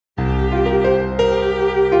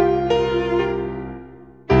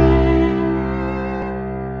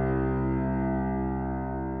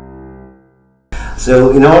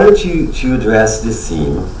So in order to address this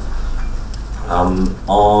theme,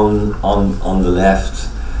 on the left,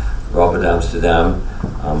 Robert Amsterdam,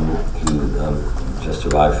 who just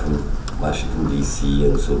arrived from Washington, D.C.,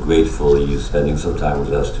 and so grateful you're spending some time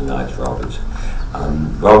with us tonight, Robert.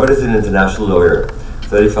 Robert is an international lawyer,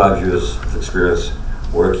 35 years of experience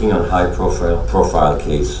working on high-profile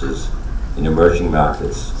cases in emerging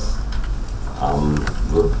markets.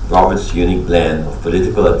 Robert's unique blend of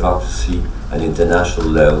political advocacy and international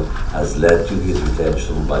law has led to his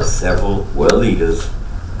retention by several world leaders,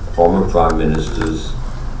 former prime ministers,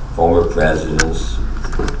 former presidents,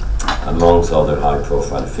 amongst other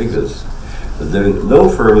high-profile figures. But the law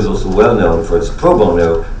firm is also well known for its pro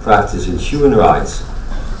bono practice in human rights,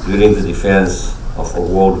 including the defense of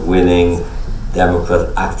award-winning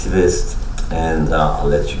Democrat activists, and I'll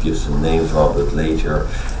let you give some names, Robert, later.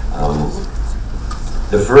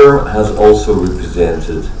 The firm has also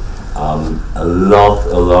represented a lot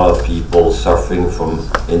of people suffering from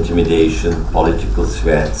intimidation, political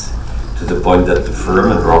threats, to the point that the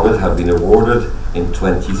firm and Robert have been awarded in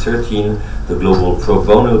 2013 the Global Pro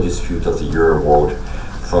Bono Dispute of the Year Award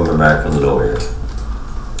from American Lawyers.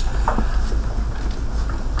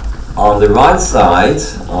 On the right side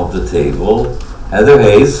of the table, Heather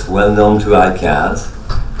Hayes, well known to iCAAD.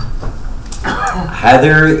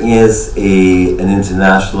 Heather is an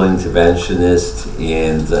international interventionist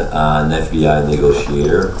and an FBI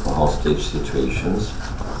negotiator for hostage situations,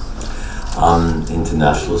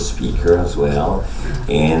 international speaker as well,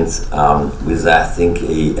 and with, I think,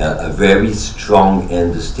 a very strong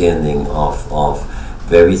understanding of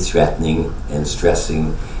very threatening and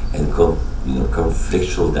stressing and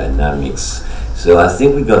conflictual dynamics. So I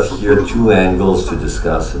think we got here two angles to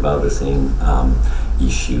discuss about the same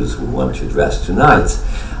issues we want to address tonight.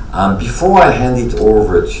 Before I hand it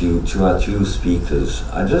over to our two speakers,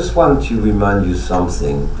 I just want to remind you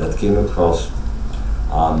something that came across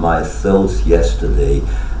my thoughts yesterday.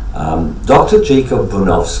 Dr. Jacob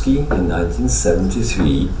Bronowski in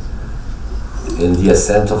 1973 in The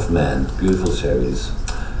Ascent of Man, beautiful series,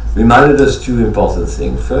 reminded us two important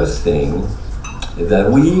things. First thing is that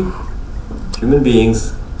we, human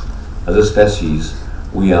beings, as a species,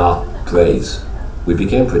 we are preys. We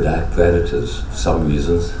became predators for some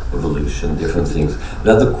reasons, evolution, different things. But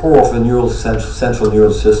at the core of a central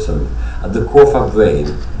neural system, at the core of our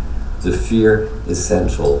brain, the fear is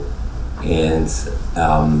central. And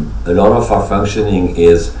a lot of our functioning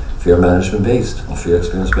is fear management based or fear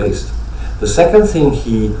experience based. The second thing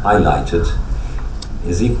he highlighted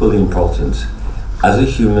is equally important. As a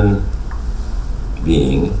human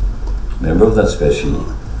being, member of that species,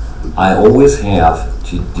 I always have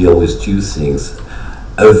to deal with two things.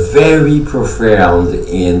 A very profound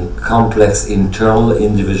and complex internal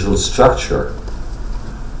individual structure,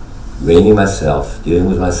 reigning myself, dealing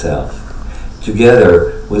with myself,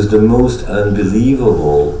 together with the most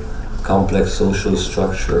unbelievable complex social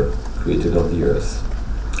structure created on the earth.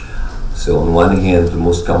 So on one hand, the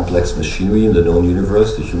most complex machinery in the known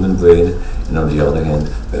universe, the human brain, and on the other hand,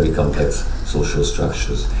 very complex social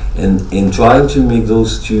structures. And in trying to make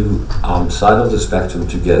those two sides of the spectrum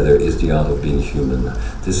together is the art of being human.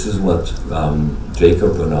 This is what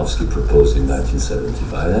Jacob Bronowski proposed in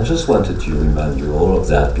 1975. And I just wanted to remind you all of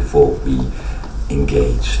that before we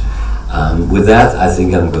engage. With that, I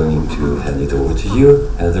think I'm going to hand it over to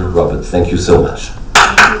you, Heather. Robert, thank you so much.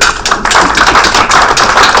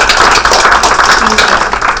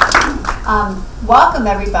 Welcome,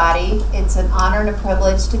 everybody. It's an honor and a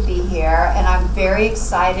privilege to be here, and I'm very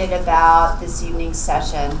excited about this evening's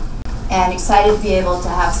session and excited to be able to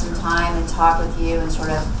have some time and talk with you and sort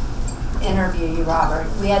of interview you, Robert.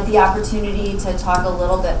 We had the opportunity to talk a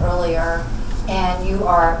little bit earlier, and you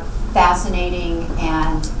are fascinating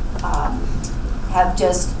and have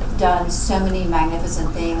just done so many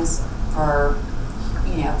magnificent things for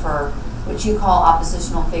which you call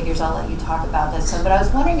oppositional figures. I'll let you talk about this. But I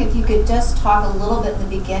was wondering if you could just talk a little bit in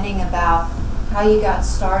the beginning about how you got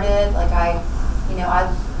started. Like I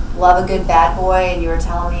love a good bad boy, and you were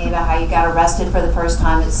telling me about how you got arrested for the first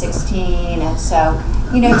time at 16, and so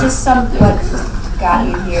just what got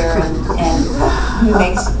you here and who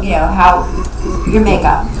makes how your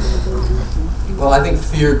makeup. Well, I think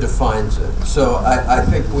fear defines it. So I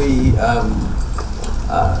think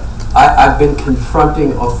I've been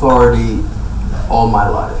confronting authority all my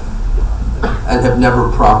life and have never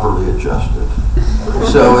properly adjusted.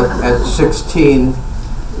 So at 16,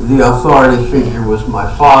 the authority figure was my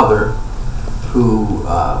father, who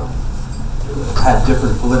had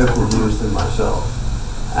different political views than myself.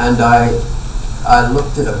 And I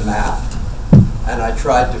looked at a map and I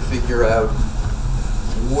tried to figure out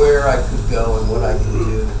where I could go and what I could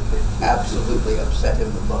do absolutely upset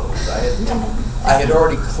him the most. I had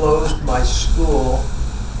already closed my school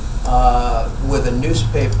with a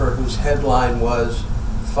newspaper whose headline was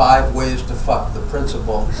 5 Ways to Fuck the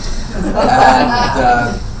Principal.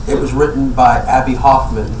 And it was written by Abby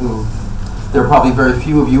Hoffman, who there are probably very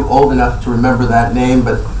few of you old enough to remember that name,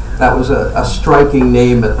 but that was a striking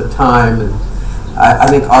name at the time. And I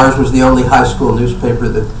think ours was the only high school newspaper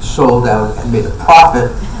that sold out and made a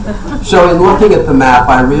profit. So in looking at the map,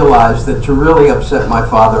 I realized that to really upset my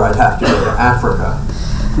father, I'd have to go to Africa,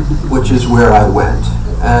 which is where I went.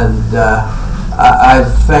 And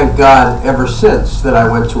I've thanked God ever since that I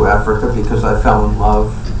went to Africa, because I fell in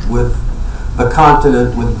love with the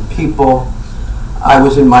continent, with the people. I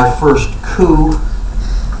was in my first coup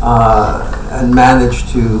and managed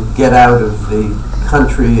to get out of the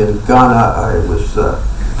country in Ghana. I was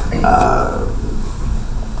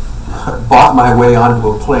bought my way onto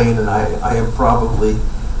a plane, and I am probably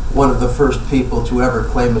one of the first people to ever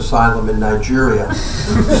claim asylum in Nigeria.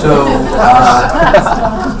 So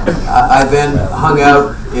I then hung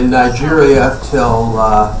out in Nigeria till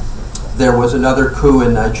there was another coup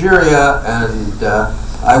in Nigeria, and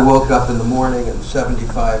I woke up in the morning and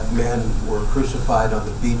 75 men were crucified on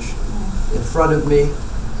the beach in front of me.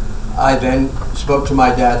 I then spoke to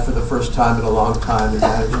my dad for the first time in a long time and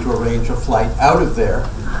managed to arrange a flight out of there.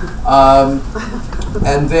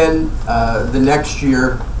 And then the next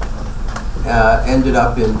year ended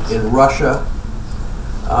up in Russia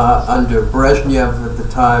under Brezhnev at the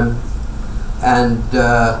time. And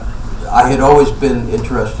I had always been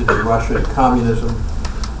interested in Russia and communism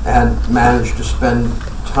and managed to spend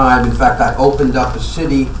time. In fact, I opened up a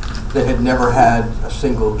city that had never had a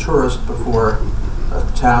single tourist before,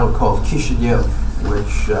 a town called Kishinev,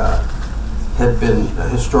 which had been a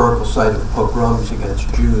historical site of pogroms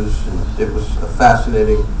against Jews, and it was a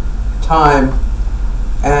fascinating time.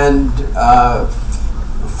 And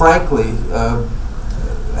frankly,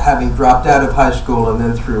 having dropped out of high school and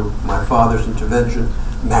then through my father's intervention,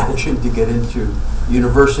 managing to get into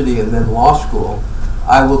university and then law school,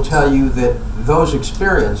 I will tell you that those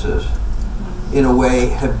experiences, in a way,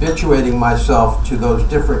 habituating myself to those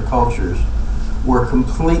different cultures, were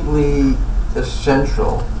completely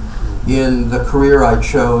essential in the career I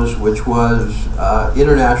chose, which was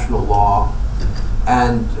international law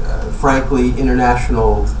and, frankly,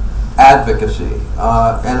 international advocacy.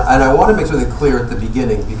 And I want to make something clear at the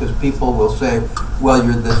beginning, because people will say, well,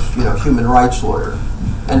 you're this human rights lawyer.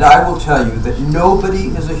 And I will tell you that nobody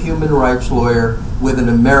is a human rights lawyer with an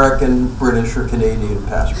American, British, or Canadian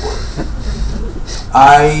passport.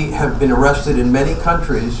 I have been arrested in many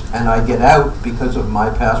countries, and I get out because of my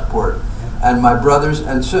passport. And my brothers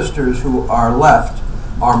and sisters who are left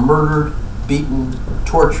are murdered, beaten,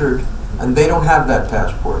 tortured, and they don't have that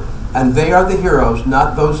passport. And they are the heroes,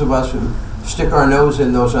 not those of us who stick our nose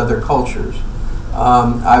in those other cultures.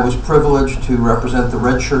 I was privileged to represent the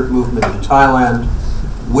Red Shirt movement in Thailand,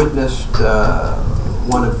 witnessed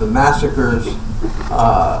one of the massacres,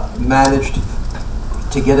 managed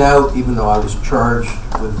to get out even though I was charged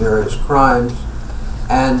with various crimes.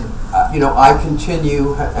 And I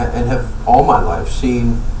continue and have all my life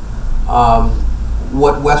seen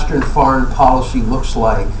what Western foreign policy looks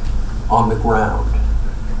like on the ground.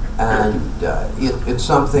 And it's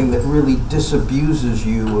something that really disabuses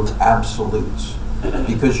you of absolutes,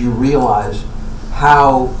 because you realize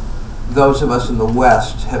how those of us in the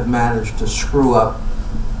West have managed to screw up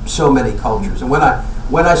so many cultures. And when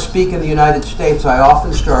I speak in the United States, I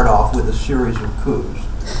often start off with a series of coups.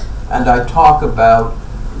 And I talk about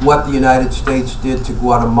what the United States did to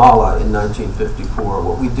Guatemala in 1954,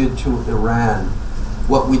 what we did to Iran,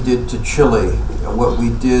 what we did to Chile, what we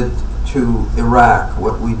did to Iraq,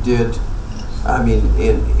 what we did,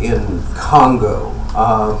 in Congo,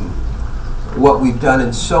 what we've done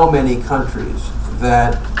in so many countries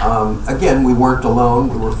that, again, we weren't alone.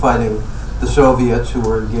 We were fighting the Soviets, who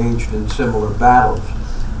were engaged in similar battles.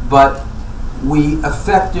 But we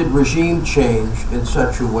effected regime change in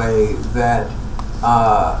such a way that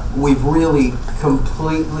we've really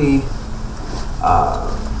completely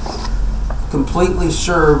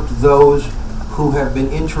served those who have been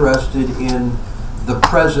interested in the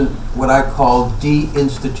present, what I call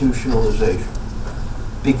deinstitutionalization.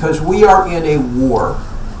 Because we are in a war.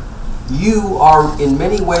 You are in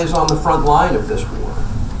many ways on the front line of this war.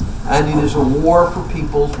 And it is a war for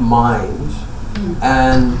people's minds.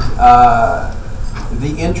 And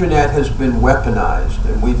the internet has been weaponized.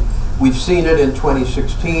 And we've seen it in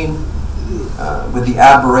 2016 with the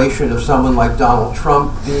aberration of someone like Donald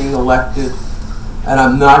Trump being elected. and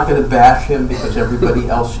I'm not going to bash him because everybody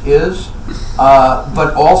else is,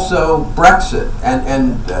 but also Brexit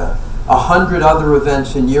and 100 other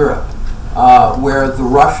events in Europe where the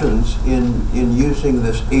Russians, in using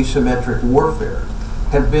this asymmetric warfare,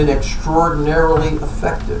 have been extraordinarily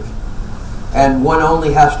effective. And one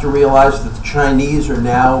only has to realize that the Chinese are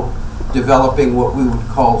now developing what we would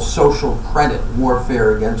call social credit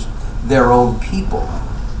warfare against their own people,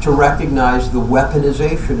 to recognize the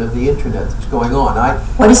weaponization of the internet that's going on.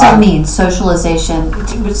 What does that mean, socialization?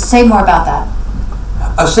 Say more about that.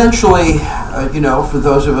 Essentially, for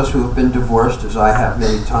those of us who have been divorced, as I have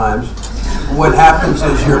many times, what happens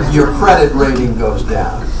is your credit rating goes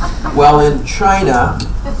down. Well, in China,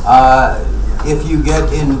 if you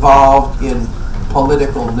get involved in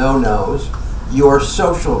political no-nos, your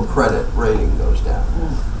social credit rating goes down.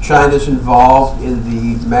 China's involved in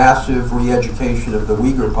the massive re-education of the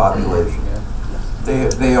Uyghur population.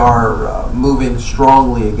 They are moving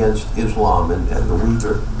strongly against Islam and the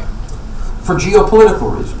Uyghur for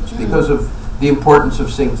geopolitical reasons, because of the importance of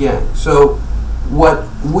Xinjiang. So what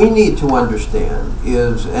we need to understand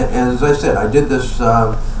is, and as I said, I did this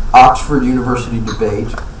Oxford University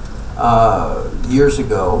debate years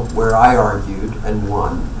ago where I argued and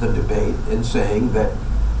won the debate in saying that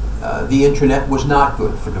the internet was not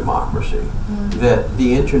good for democracy, that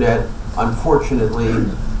the internet unfortunately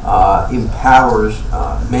empowers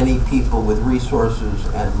many people with resources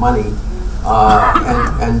and money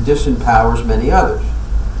and disempowers many others.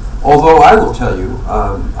 Although I will tell you,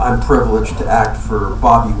 I'm privileged to act for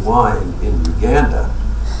Bobi Wine in Uganda,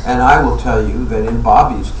 and I will tell you that in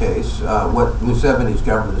Bobby's case, what Museveni's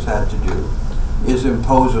government has had to do is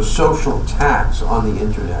impose a social tax on the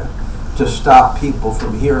internet to stop people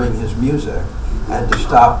from hearing his music and to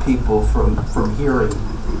stop people from hearing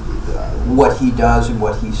what he does and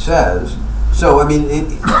what he says. So, I mean,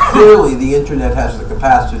 clearly the internet has the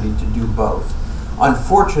capacity to do both.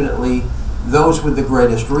 Unfortunately, those with the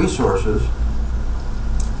greatest resources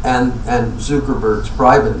and Zuckerberg's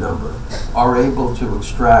private number are able to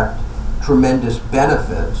extract tremendous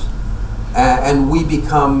benefits, and we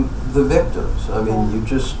become the victims. I mean, you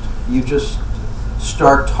just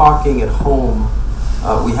start talking at home.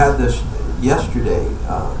 We had this yesterday,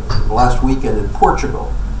 last weekend in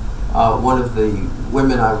Portugal. One of the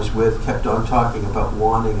women I was with kept on talking about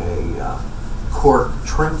wanting a cork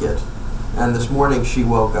trinket, and this morning she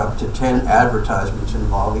woke up to 10 advertisements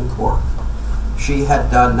involving cork. She had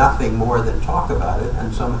done nothing more than talk about it,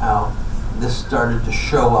 and somehow this started to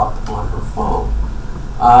show up on her phone.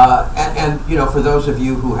 And for those of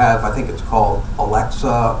you who have, I think it's called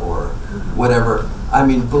Alexa or whatever, I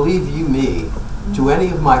mean, believe you me, to any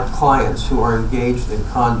of my clients who are engaged in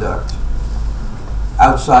conduct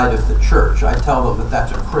outside of the church, I tell them that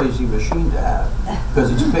that's a crazy machine to have, because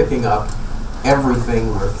it's picking up everything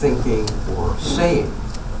we're thinking or saying.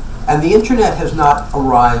 And the internet has not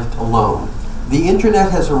arrived alone. The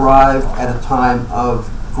internet has arrived at a time of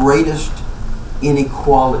greatest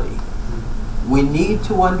inequality. We need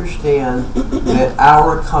to understand that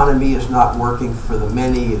our economy is not working for the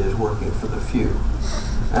many, it is working for the few.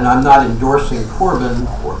 And I'm not endorsing Corbyn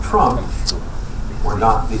or Trump, or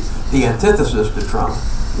not the antithesis to Trump,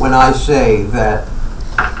 when I say that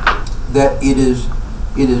it is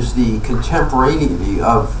the contemporaneity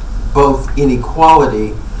of both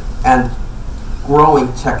inequality and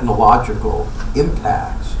growing technological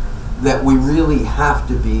impacts that we really have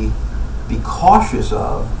to be cautious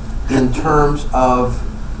of in terms of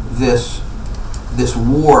this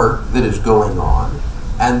war that is going on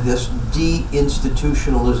and this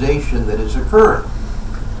deinstitutionalization that is occurring.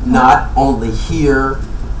 Not only here,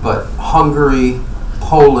 but Hungary,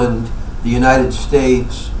 Poland, the United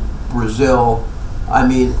States, Brazil. I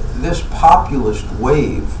mean, this populist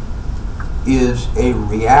wave is a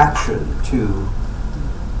reaction to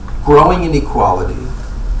growing inequality,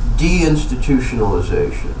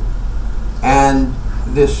 deinstitutionalization, and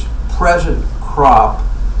this present crop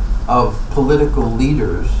of political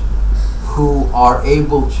leaders who are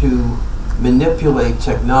able to manipulate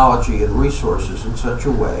technology and resources in such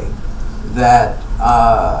a way that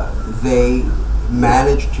they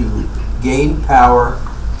manage to gain power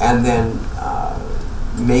and then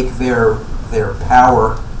make their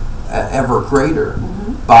power ever greater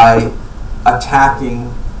by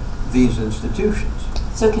attacking these institutions.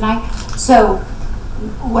 So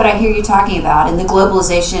what I hear you talking about, and the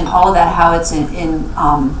globalization, all of that, how it's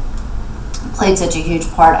played such a huge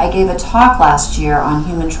part. I gave a talk last year on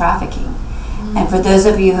human trafficking. And for those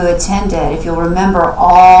of you who attended, if you'll remember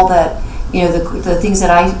all the things that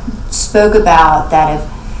I spoke about that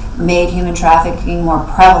have made human trafficking more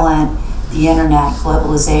prevalent, the internet,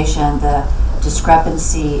 globalization, the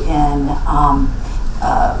discrepancy in, how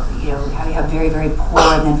you have very, very poor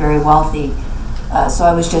and then very wealthy. So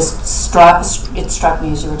I was just struck, it struck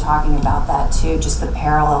me as you were talking about that too, just the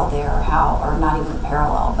parallel there, or not even the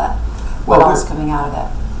parallel, but what else coming out of it.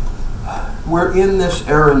 We're in this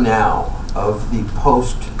era now of the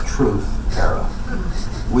post-truth era.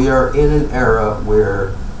 We are in an era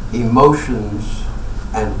where emotions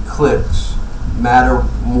and clicks matter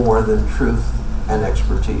more than truth and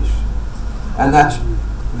expertise. And that's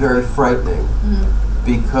very frightening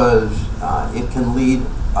because it can lead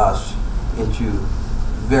us into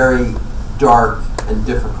very dark and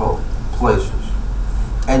difficult places.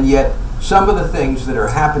 And yet, some of the things that are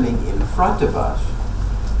happening in front of us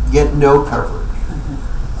get no coverage.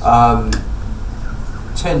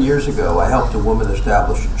 10 years ago, I helped a woman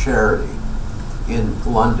establish a charity in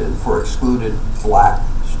London for excluded black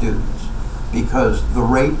students because the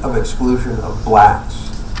rate of exclusion of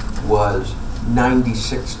blacks was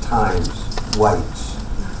 96 times whites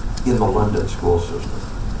in the London school system.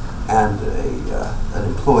 And an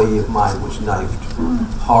employee of mine was knifed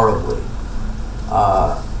horribly.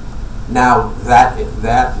 Now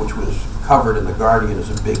that which was covered in The Guardian as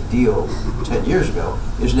a big deal 10 years ago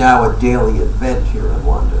is now a daily event here in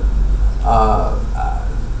London.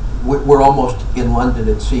 We're almost in London,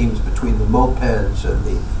 it seems, between the mopeds and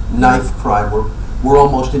the knife crime. We're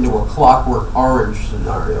almost into a Clockwork Orange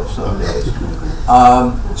scenario some days.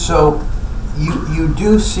 So you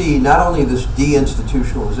do see not only this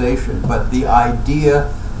deinstitutionalization, but the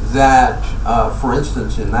idea that, for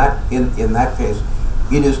instance, in that case,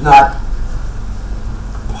 it is not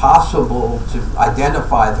possible to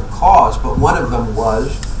identify the cause, but one of them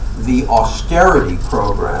was the austerity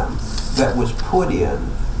program that was put in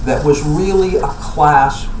that was really a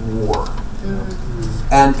class war.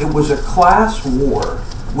 And it was a class war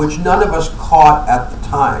which none of us caught at the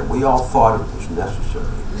time. We all thought it was necessary.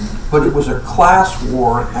 But it was a class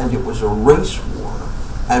war and it was a race war,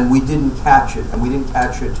 and we didn't catch it, and we didn't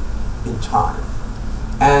catch it in time.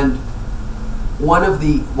 And one of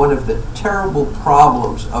the terrible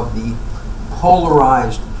problems of the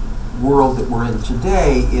polarized world that we're in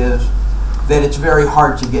today is that it's very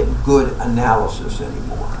hard to get good analysis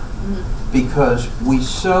anymore, because we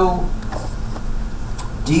so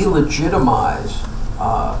delegitimize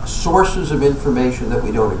sources of information that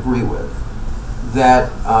we don't agree with,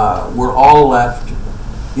 that we're all left,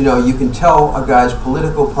 you can tell a guy's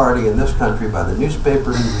political party in this country by the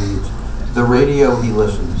newspaper he reads, the radio he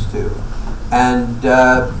listens to. And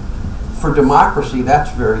for democracy,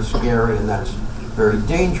 that's very scary and that's very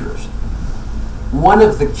dangerous. One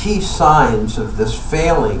of the key signs of this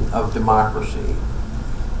failing of democracy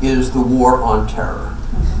is the war on terror.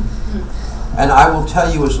 And I will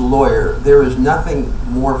tell you as a lawyer, there is nothing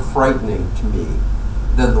more frightening to me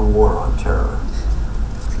than the war on terror.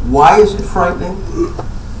 Why is it frightening?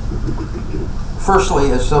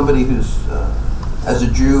 Firstly, as somebody who's, as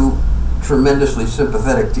a Jew, tremendously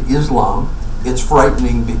sympathetic to Islam, it's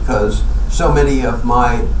frightening because so many of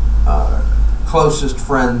my closest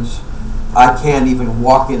friends I can't even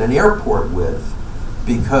walk in an airport with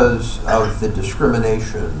because of the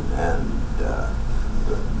discrimination and the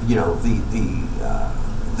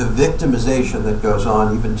victimization that goes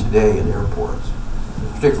on even today in airports,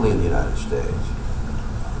 particularly in the United States.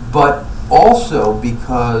 But also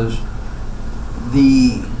because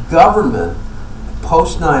the government,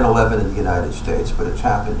 post 9/11 in the United States, but it's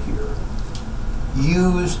happened here,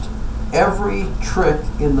 used every trick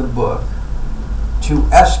in the book to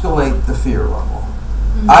escalate the fear level.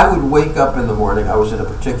 I would wake up in the morning, I was in a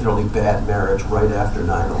particularly bad marriage right after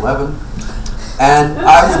 9/11, and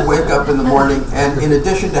I would wake up in the morning and in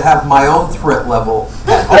addition to have my own threat level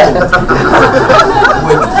at home,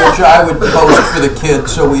 which I would post for the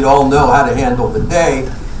kids so we'd all know how to handle the day,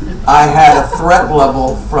 I had a threat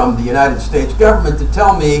level from the United States government to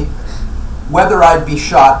tell me whether I'd be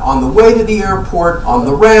shot on the way to the airport, on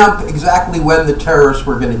the ramp, exactly when the terrorists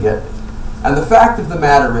were going to get me. And the fact of the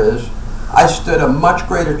matter is, I stood a much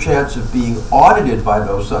greater chance of being audited by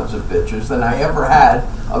those sons of bitches than I ever had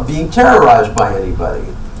of being terrorized by anybody.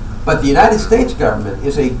 But the United States government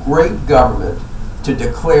is a great government to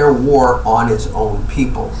declare war on its own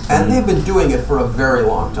people. And they've been doing it for a very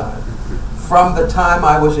long time. From the time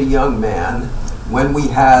I was a young man, when we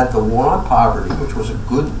had the war on poverty, which was a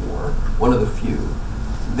good war, one of the few.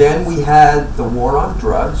 Then we had the war on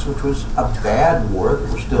drugs, which was a bad war that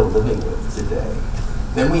we're still living with today.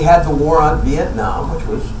 Then we had the war on Vietnam, which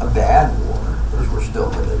was a bad war, which we're still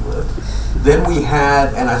living with. Then we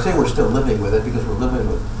had, and I say we're still living with it because we're living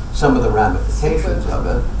with some of the ramifications of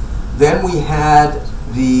it. Then we had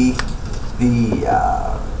the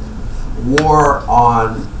War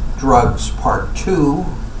on Drugs Part 2,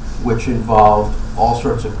 which involved all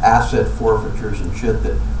sorts of asset forfeitures and shit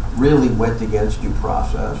that really went against due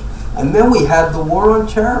process. And then we had the War on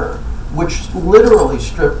Terror, which literally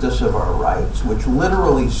stripped us of our rights, which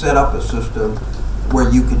literally set up a system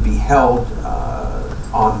where you could be held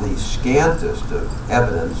on the scantest of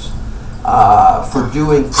evidence for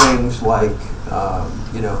doing things like,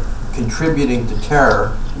 contributing to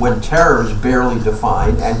terror when terror is barely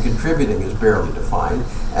defined and contributing is barely defined,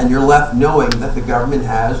 and you're left knowing that the government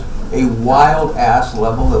has a wild-ass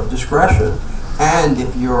level of discretion. And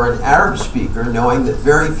if you're an Arab speaker, knowing that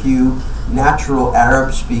very few natural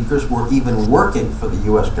Arab speakers were even working for the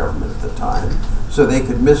U.S. government at the time, so they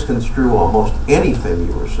could misconstrue almost anything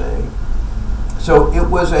you were saying. So it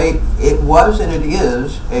was and it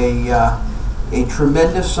is a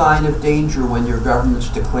tremendous sign of danger when your government's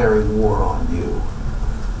declaring war on you.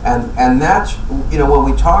 And that's, when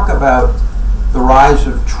we talk about the rise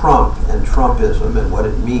of Trump and Trumpism and what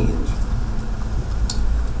it means,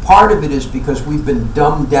 part of it is because we've been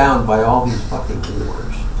dumbed down by all these fucking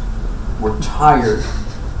wars. We're tired.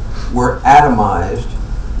 We're atomized.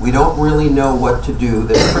 We don't really know what to do.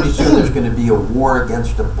 That pretty soon there's going to be a war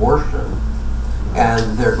against abortion,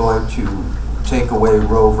 and they're going to take away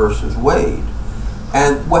Roe versus Wade.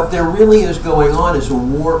 And what there really is going on is a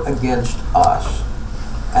war against us.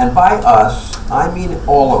 And by us, I mean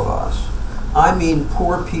all of us. I mean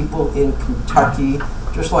poor people in Kentucky,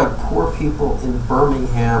 just like poor people in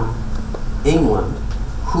Birmingham, England,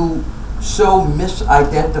 who so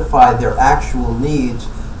misidentify their actual needs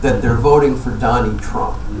that they're voting for Donald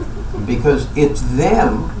Trump. Because it's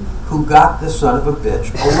them who got this son of a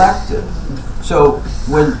bitch elected. So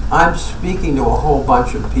when I'm speaking to a whole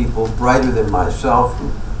bunch of people brighter than myself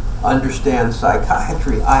who understand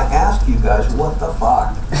psychiatry, I ask you guys, what the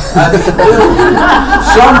fuck? I mean, really,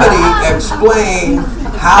 somebody explain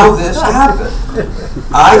how this happened.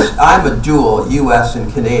 I'm a dual U.S.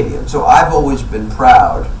 and Canadian, so I've always been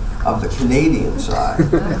proud of the Canadian side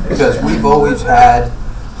because we've always had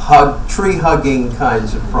tree-hugging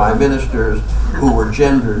kinds of prime ministers who were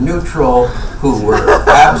gender neutral, who were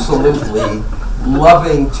absolutely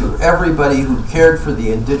loving to everybody, who cared for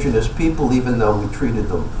the indigenous people, even though we treated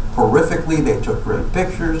them horrifically. They took great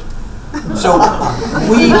pictures. So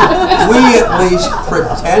we at least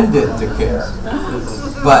pretended to care.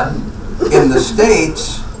 But in the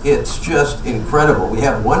States, it's just incredible. We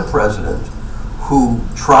have one president who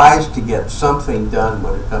tries to get something done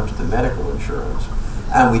when it comes to medical insurance,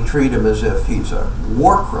 and we treat him as if he's a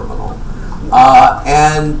war criminal.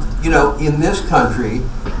 And in this country,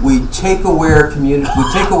 we take away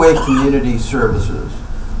community services,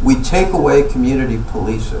 we take away community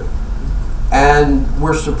policing, and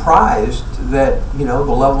we're surprised that the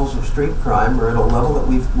levels of street crime are at a level that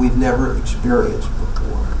we've never experienced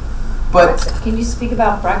before. But can you speak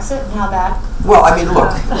about Brexit and how that? Well, I mean,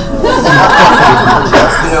 look,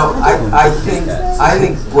 I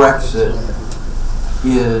think Brexit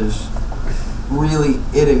is really,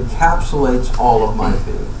 it encapsulates all of my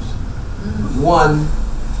feelings. One,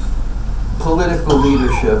 political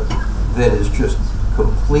leadership that is just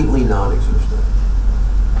completely non-existent.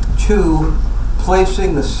 Two,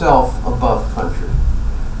 placing the self above country.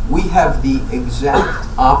 We have the exact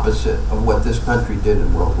opposite of what this country did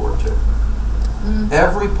in World War II.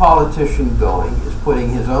 Every politician going is putting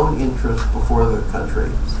his own interests before the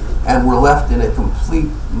country, and we're left in a complete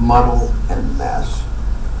muddle and mess.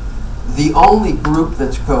 The only group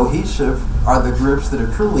that's cohesive are the groups that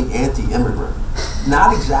are truly anti-immigrant.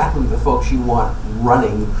 Not exactly the folks you want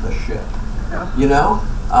running the ship.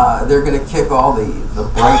 They're going to kick all the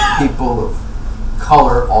bright people of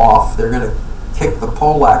color off. They're going to kick the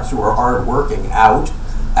Polacks who are hard-working out,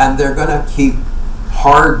 and they're going to keep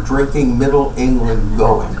hard-drinking Middle England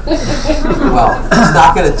going. Well, it's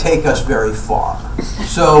not going to take us very far.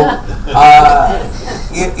 So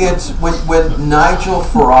it's when Nigel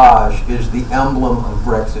Farage is the emblem of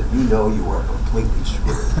Brexit, you are completely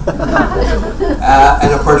screwed.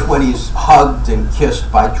 And of course, when he's hugged and kissed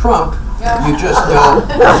by Trump, you just know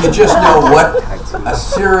what a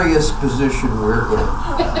serious position we're in.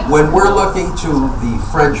 When we're looking to the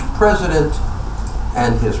French president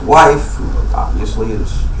and his wife, who obviously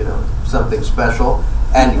is something special,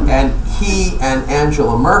 and he and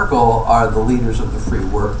Angela Merkel are the leaders of the free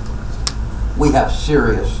world, we have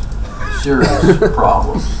serious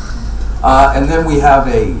problems. And then we have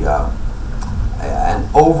an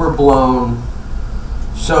overblown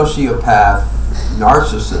sociopath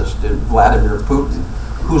narcissist in Vladimir Putin,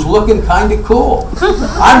 who's looking kind of cool.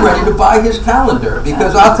 I'm ready to buy his calendar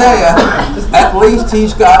because I'll tell you, at least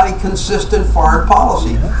he's got a consistent foreign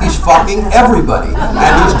policy. He's fucking everybody,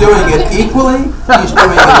 and he's doing it equally. He's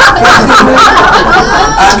doing it effectively.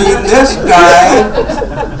 I mean, this guy,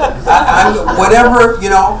 whatever, you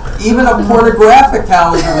know, even a pornographic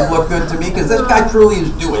calendar would look good to me because this guy truly is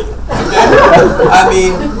doing it. Okay? I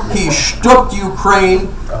mean, he shtuked Ukraine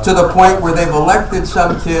to the point where they've elected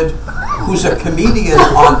some kid who's a comedian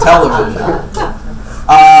on television.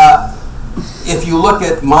 If you look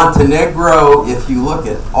at Montenegro, if you look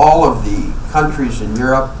at all of the countries in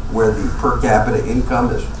Europe where the per capita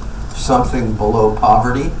income is something below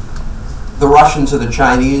poverty, the Russians or the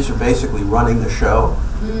Chinese are basically running the show.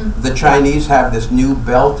 The Chinese have this new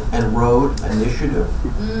Belt and Road Initiative,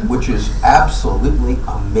 which is absolutely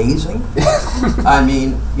amazing. I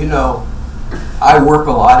mean, you know, I work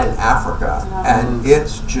a lot in Africa, and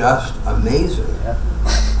it's just amazing.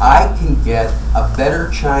 I can get a better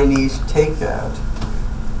Chinese takeout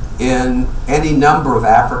in any number of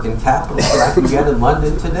African capitals than I can get in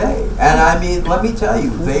London today. And I mean, let me tell you,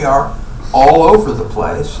 they are all over the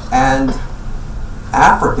place, and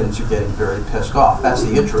Africans are getting very pissed off. That's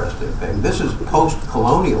the interesting thing. This is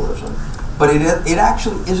post-colonialism, but it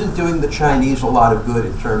actually isn't doing the Chinese a lot of good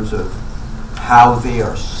in terms of how they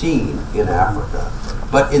are seen in Africa.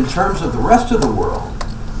 But in terms of the rest of the world,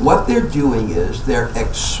 what they're doing is they're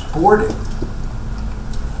exporting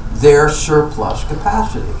their surplus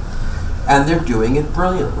capacity, and they're doing it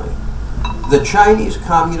brilliantly. The Chinese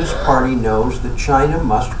Communist Party knows that China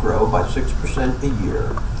must grow by 6% a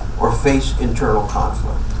year or face internal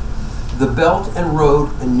conflict. The Belt and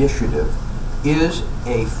Road Initiative is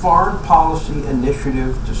a foreign policy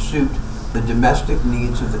initiative to suit the domestic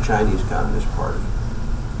needs of the Chinese Communist Party.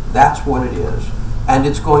 That's what it is. And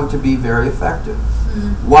it's going to be very effective.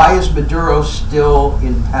 Why is Maduro still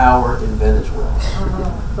in power in Venezuela?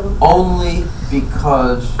 Only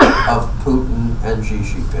because of Putin and Xi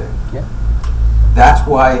Jinping. Yeah. That's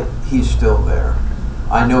why he's still there.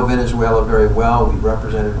 I know Venezuela very well. We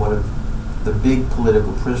represented one of the big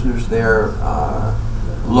political prisoners there,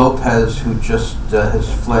 Lopez, who just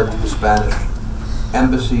has fled to the Spanish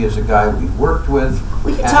embassy, is a guy we worked with.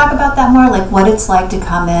 We can talk about that more, like what it's like to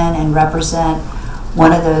come in and represent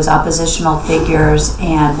one of those oppositional figures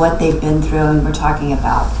and what they've been through. And we're talking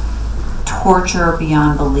about torture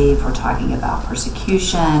beyond belief. We're talking about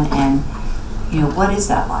persecution, and you know, what is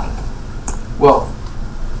that like? Well,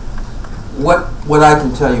 what I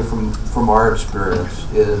can tell you from our experience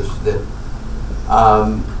is that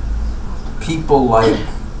people like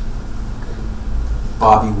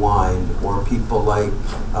Bobby Wine, or people like,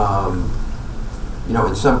 you know,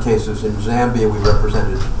 in some cases in Zambia we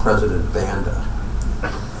represented President Banda.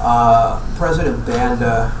 President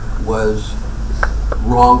Banda was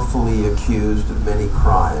wrongfully accused of many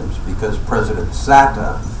crimes because President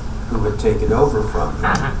Sata, who had taken over from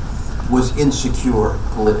him, was insecure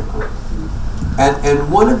politically.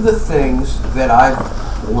 And one of the things that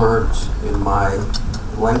I've learned in my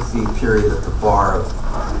lengthy period at the bar of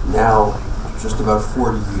now just about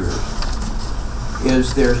 40 years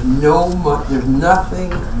is there's nothing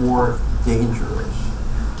more dangerous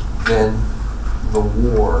than the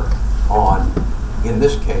war on, in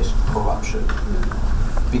this case, corruption.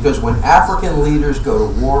 Because when African leaders go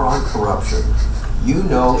to war on corruption, you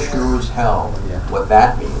know sure as hell what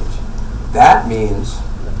that means. That means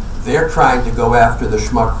they're trying to go after the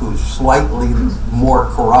schmuck who's slightly more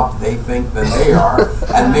corrupt, they think, than they are,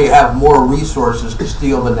 and may have more resources to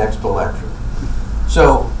steal the next election.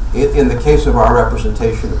 So, in the case of our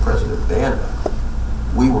representation of President Banda,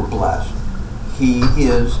 we were blessed. He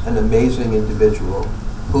is an amazing individual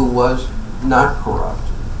who was not corrupt.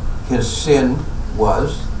 His sin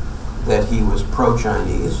was that he was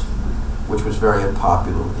pro-Chinese, which was very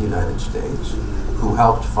unpopular with the United States, who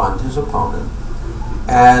helped fund his opponent.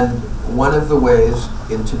 And one of the ways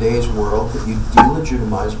in today's world that you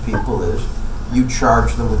delegitimize people is you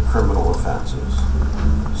charge them with criminal offenses.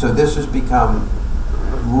 So this has become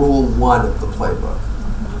rule one of the playbook.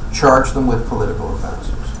 Charge them with political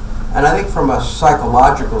offenses. And I think from a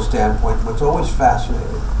psychological standpoint, what's always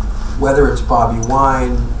fascinating, whether it's Bobby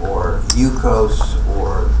Wine or Yukos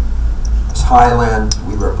or Thailand,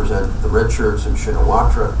 we represent the Richards and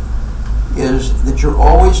Shinawatra, is that you're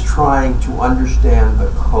always trying to understand the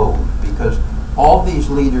code, because all these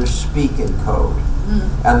leaders speak in code,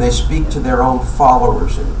 and they speak to their own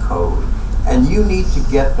followers in code, and you need to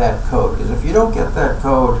get that code, because if you don't get that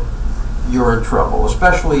code, you're in trouble,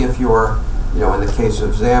 especially if you're, you know, in the case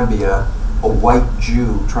of Zambia, a white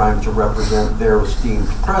Jew trying to represent their esteemed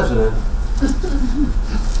president.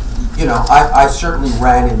 you know, I certainly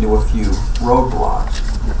ran into a few roadblocks.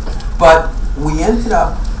 But we ended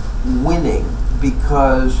up winning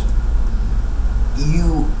because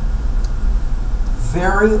you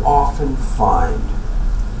very often find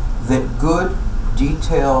that good,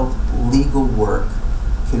 detailed legal work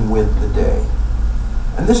can win the day.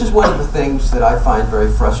 And this is one of the things that I find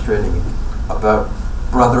very frustrating about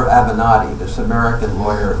Brother Avenatti, this American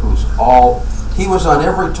lawyer he was on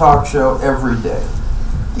every talk show every day.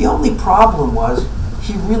 The only problem was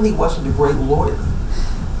he really wasn't a great lawyer.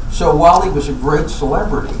 So while he was a great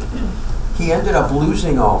celebrity, he ended up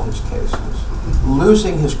losing all his cases,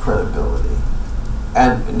 losing his credibility,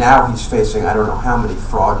 and now he's facing I don't know how many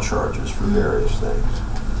fraud charges for various things.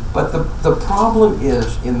 But the problem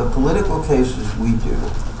is, in the political cases we do,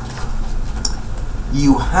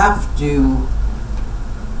 you have to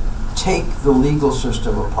take the legal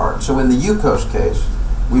system apart. So in the Yukos case,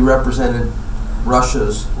 we represented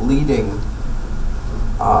Russia's leading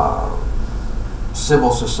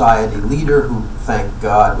civil society leader, who, thank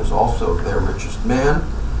God, was also their richest man,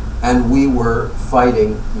 and we were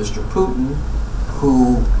fighting Mr. Putin,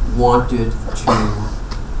 who wanted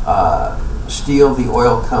to steal the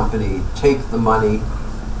oil company, take the money,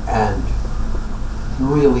 and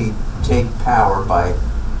really take power by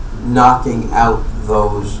knocking out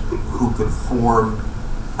those who could form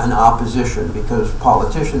an opposition, because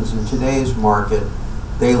politicians in today's market,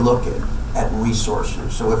 they look at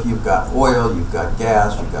resources. So if you've got oil, you've got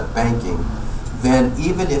gas, you've got banking, then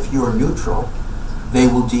even if you're neutral, they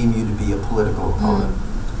will deem you to be a political opponent.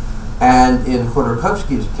 And in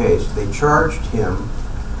Khodorkovsky's case, they charged him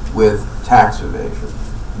with tax evasion.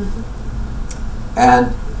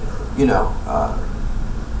 And, you know,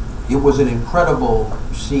 it was an incredible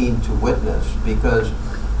scene to witness, because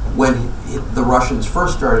when the Russians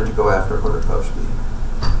first started to go after Khodorkovsky,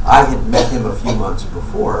 I had met him a few months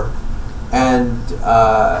before, and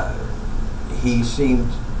he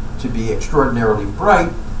seemed to be extraordinarily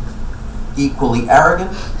bright, equally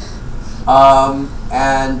arrogant,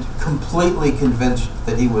 and completely convinced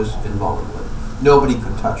that he was invulnerable. Nobody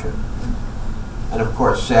could touch him. And of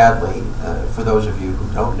course, sadly, for those of you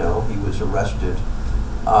who don't know, he was arrested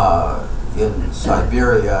in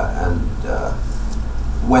Siberia and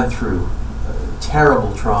went through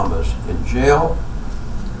terrible traumas in jail,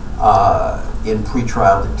 in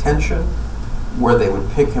pretrial detention, where they would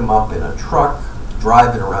pick him up in a truck,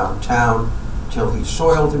 drive it around town till he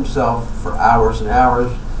soiled himself for hours and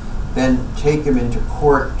hours, then take him into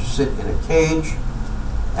court to sit in a cage,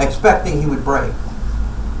 expecting he would break.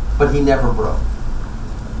 But he never broke.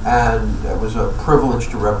 And it was a privilege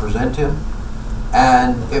to represent him.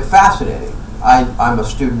 And it's fascinating. I'm a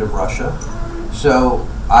student of Russia, so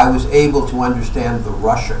I was able to understand the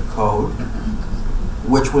Russia code,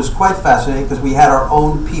 which was quite fascinating, because we had our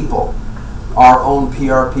own people, our own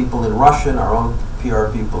PR people in Russian, our own PR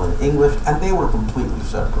people in English, and they were completely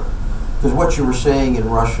separate. Because what you were saying in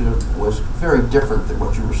Russian was very different than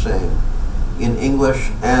what you were saying in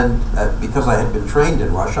English, and because I had been trained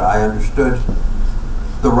in Russia, I understood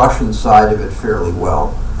the Russian side of it fairly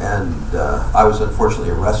well. And I was unfortunately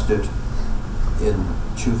arrested in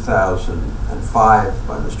 2005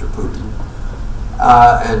 by Mr. Putin,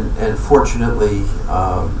 and fortunately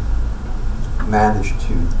managed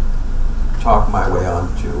to talk my way on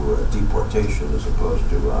to deportation as opposed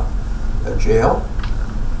to a jail.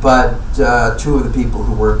 But two of the people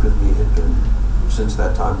who worked with me had been, since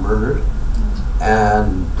that time, murdered.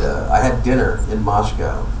 And I had dinner in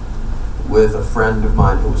Moscow with a friend of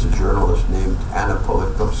mine who was a journalist named Anna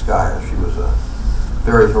Politkovskaya. She was a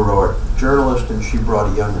very heroic journalist, and she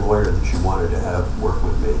brought a young lawyer that she wanted to have work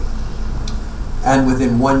with me. And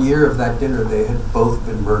within 1 year of that dinner, they had both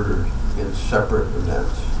been murdered in separate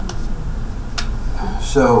events.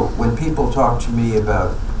 So when people talk to me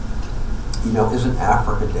about, you know, isn't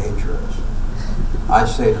Africa dangerous? I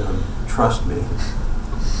say to them, trust me,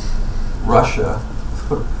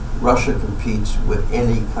 Russia competes with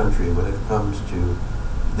any country when it comes to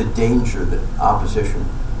the danger that opposition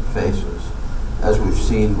faces, as we've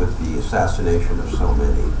seen with the assassination of so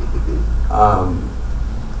many.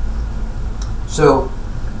 So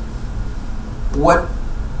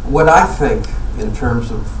what I think in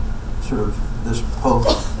terms of sort of this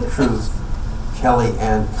post-truth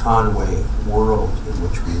Kellyanne Conway world in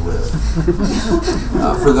which we live.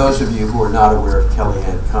 For those of you who are not aware of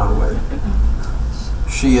Kellyanne Conway,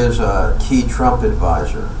 she is a key Trump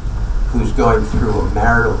advisor who's going through a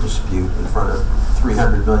marital dispute in front of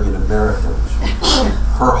 300 million Americans.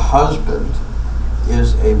 Her husband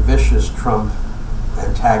is a vicious Trump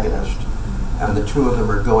antagonist, and the two of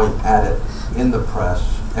them are going at it in the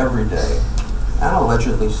press every day. and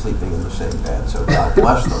allegedly sleeping in the same bed, so God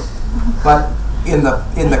bless them. But in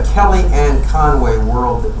the Kellyanne Conway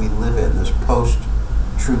world that we live in, this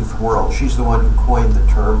post-truth world, she's the one who coined the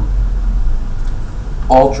term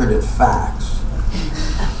alternate facts.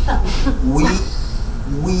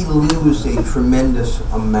 We lose a tremendous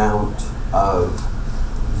amount of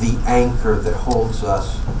the anchor that holds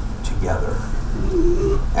us together.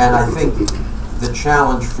 And I think the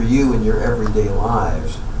challenge for you in your everyday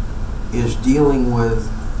lives is dealing with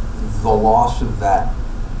the loss of that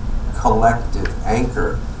collective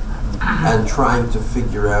anchor and trying to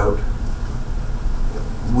figure out,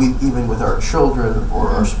 even with our children or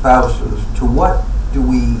our spouses, to what do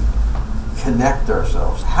we connect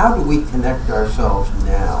ourselves? How do we connect ourselves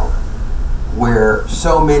now, where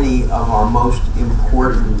so many of our most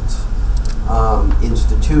important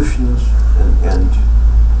institutions and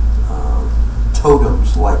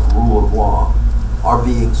totems like rule of law are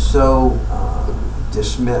being so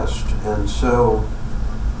dismissed and so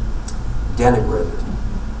denigrated?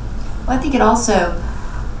 Well, I think it also,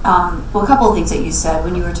 a couple of things that you said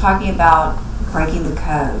when you were talking about breaking the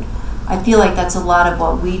code. I feel like that's a lot of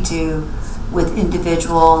what we do with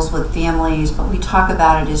individuals, with families, but we talk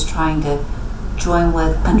about it as trying to join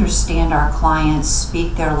with, understand our clients,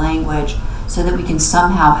 speak their language, so that we can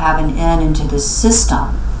somehow have an in into the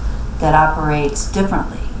system that operates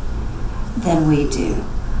differently than we do.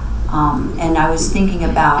 And I was thinking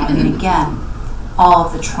about, again, all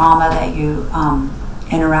of the trauma that you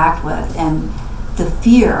interact with and the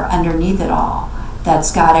fear underneath it all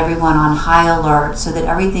that's got everyone on high alert, so that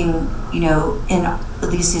everything, in at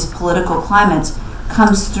least these political climates,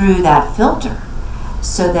 comes through that filter,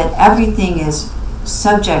 so that everything is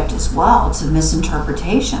subject as well to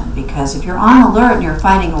misinterpretation. Because if you're on alert and you're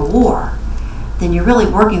fighting a war, then you're really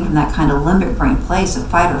working from that kind of limbic brain place of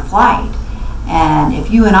fight or flight. And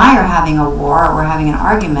if you and I are having a war or we're having an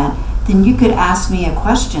argument, then you could ask me a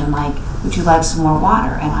question like, would you like some more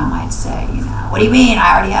water? And I might say, what do you mean?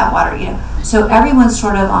 I already have water, So everyone's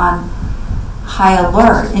sort of on high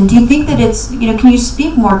alert. And do you think that it's, can you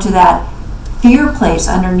speak more to that fear place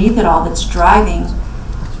underneath it all that's driving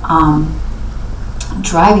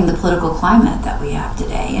the political climate that we have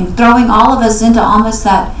today, and throwing all of us into almost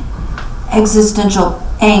that existential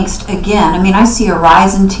angst again? I see a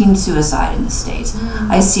rise in teen suicide in the States.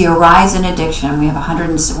 I see a rise in addiction. We're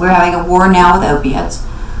having a war now with opiates.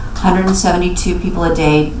 172 people a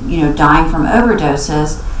day, dying from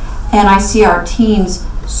overdoses. And I see our teens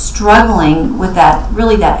struggling with that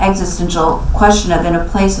existential question of, in a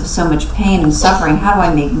place of so much pain and suffering, how do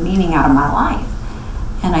I make meaning out of my life?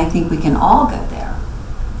 And I think we can all go there.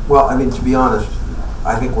 Well, to be honest,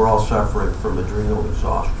 I think we're all suffering from adrenal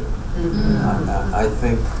exhaustion. Mm-hmm. I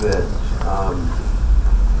think that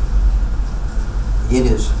it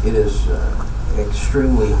is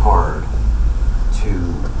extremely hard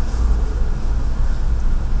to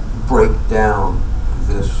break down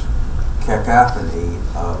this cacophony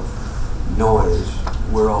of noise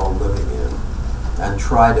we're all living in and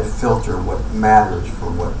try to filter what matters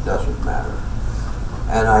from what doesn't matter.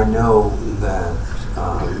 And I know that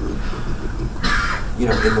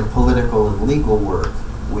in the political and legal work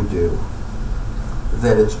we do,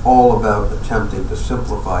 that it's all about attempting to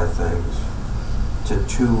simplify things to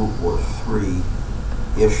 2 or 3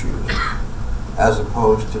 issues, as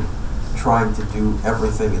opposed to trying to do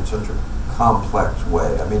everything in such a complex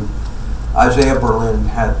way. Isaiah Berlin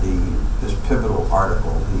had this pivotal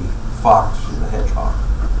article, The Fox and the Hedgehog.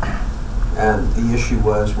 And the issue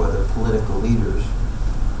was whether political leaders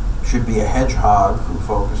should be a hedgehog who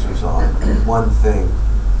focuses on one thing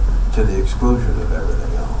to the exclusion of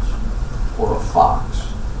everything else, or a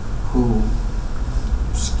fox who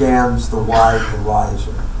scans the wide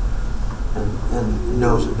horizon and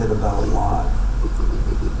knows a bit about a lot.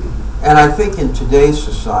 And I think in today's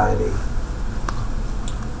society,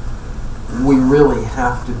 we really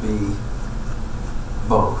have to be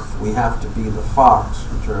both. We have to be the fox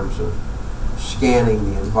in terms of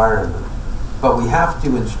scanning the environment, but we have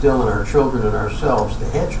to instill in our children and ourselves the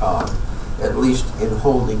hedgehog, at least in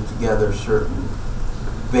holding together certain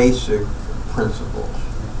basic principles,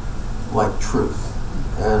 like truth.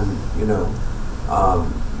 And,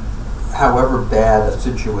 however bad a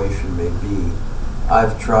situation may be,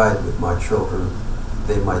 I've tried with my children,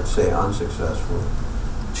 they might say unsuccessfully,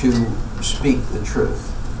 to speak the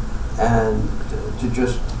truth and to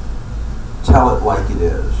just tell it like it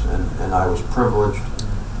is. And I was privileged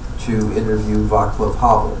to interview Václav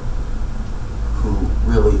Havel, who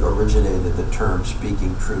really originated the term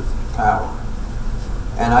speaking truth to power.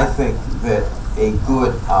 And I think that a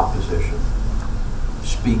good opposition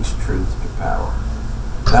speaks truth to power.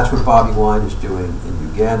 That's what Bobby Wine is doing in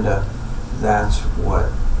Uganda. That's what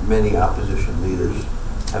many opposition leaders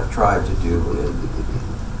have tried to do in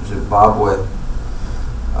Zimbabwe.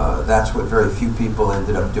 That's what very few people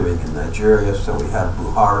ended up doing in Nigeria. So we have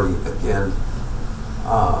Buhari again,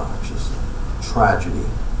 just tragedy.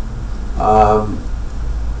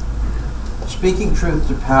 Speaking truth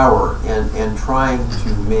to power and trying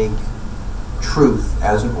to make truth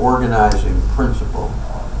as an organizing principle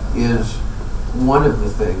is one of the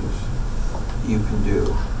things you can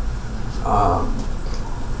do.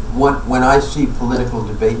 When I see political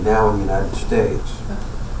debate now in the United States,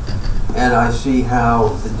 and I see how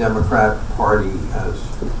the Democrat Party has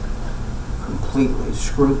completely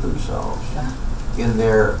screwed themselves in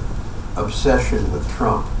their obsession with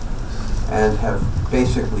Trump and have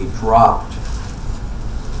basically dropped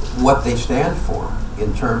what they stand for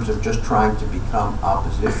in terms of just trying to become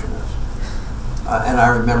oppositionists. And I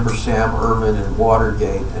remember Sam Ervin and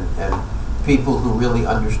Watergate and people who really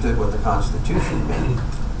understood what the Constitution meant.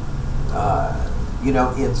 You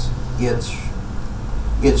know,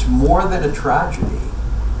 it's more than a tragedy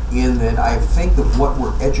in that I think of what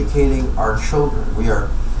we're educating our children. We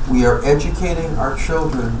are educating our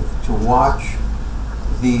children to watch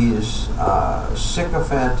these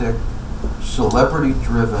sycophantic,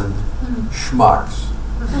 celebrity-driven schmucks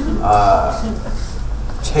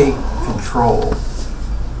take control.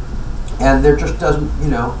 And there just doesn't, you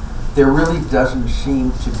know, there really doesn't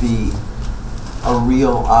seem to be a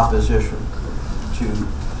real opposition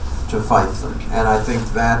to fight them. And I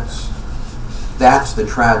think that's the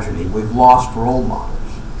tragedy. We've lost role models,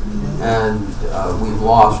 and we've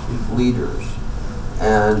lost leaders,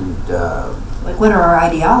 and like, what are our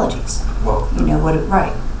ideologies? well, You know what?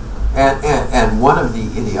 Right. and one of the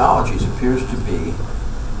ideologies appears to be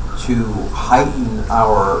to heighten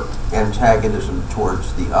our antagonism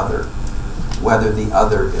towards the other, whether the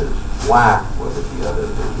other is black, whether the other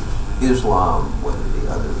is Islam, whether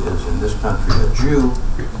the other is, in this country, a Jew.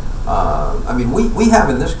 I mean, we have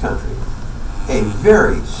in this country a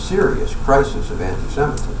very serious crisis of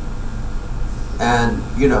anti-Semitism. And,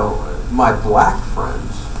 you know, my black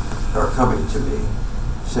friends are coming to me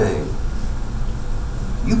saying,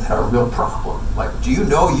 you got a real problem. Like, do you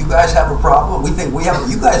know you guys have a problem? We think we have,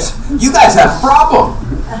 you guys have a problem.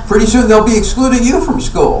 Pretty soon they'll be excluding you from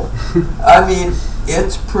school. I mean,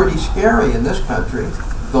 it's pretty scary in this country.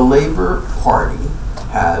 The Labor Party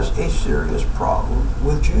has a serious problem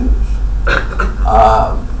with Jews,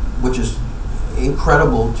 which is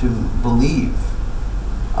incredible to believe.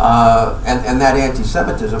 And that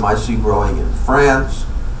anti-Semitism I see growing in France,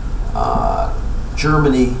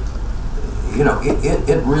 Germany. You know,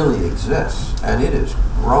 it really exists, and it is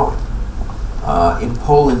growing. In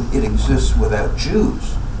Poland, it exists without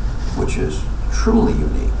Jews, which is truly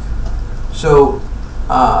unique. So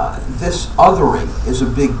this othering is a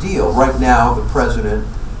big deal. Right now, the president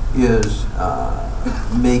is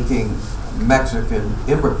making Mexican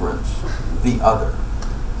immigrants the other.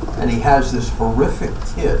 And he has this horrific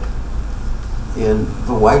kid in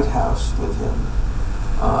the White House with him,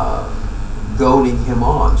 goading him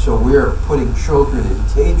on. So we're putting children in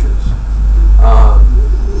cages.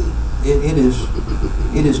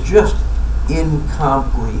 It is just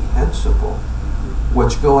incomprehensible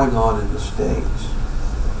what's going on in the States.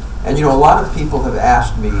 And you know, a lot of people have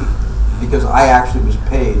asked me, because I actually was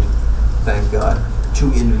paid, thank God,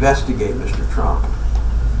 to investigate Mr. Trump.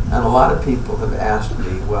 And a lot of people have asked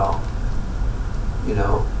me, well, you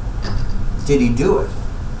know, did he do it?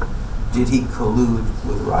 Did he collude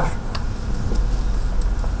with Russia?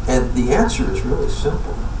 And the answer is really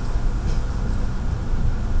simple.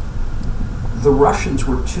 The Russians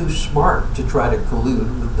were too smart to try to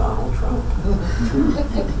collude with Donald Trump.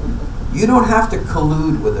 You don't have to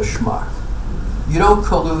collude with a schmuck. You don't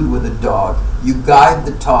collude with a dog. You guide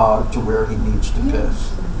the dog to where he needs to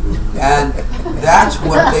piss. And that's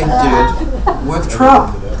what they did with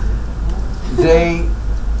Trump.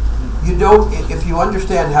 If you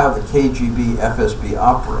understand how the KGB, FSB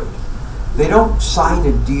operate, they don't sign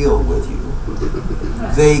a deal with you.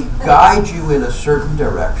 They guide you in a certain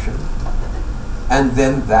direction, and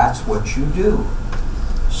then that's what you do.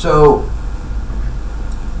 So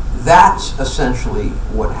that's essentially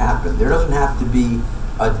what happened. There doesn't have to be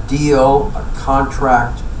a deal, a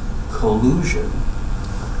contract, collusion.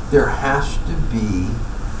 There has to be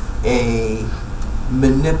a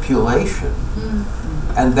manipulation.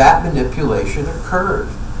 And that manipulation occurred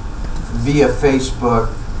via Facebook,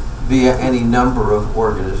 via any number of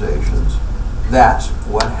organizations. That's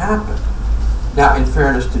what happened. Now, in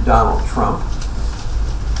fairness to Donald Trump,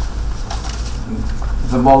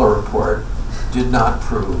 the Mueller report did not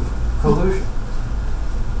prove collusion.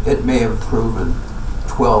 It may have proven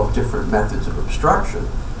 12 different methods of obstruction,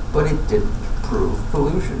 but it didn't prove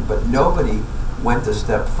collusion. But nobody went a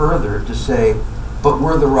step further to say, but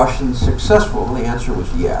were the Russians successful? And the answer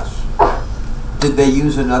was yes. Did they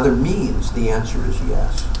use another means? The answer is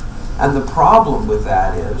yes. And the problem with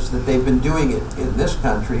that is that they've been doing it in this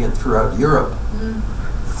country and throughout Europe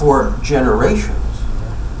for generations.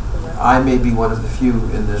 I may be one of the few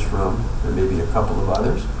in this room, there may be a couple of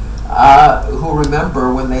others, who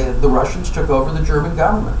remember when the Russians took over the German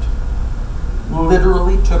government.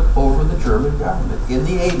 Literally took over the German government. In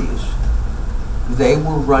the 80s, they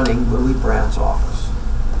were running Willy Brandt's office.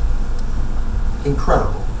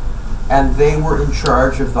 Incredible. And they were in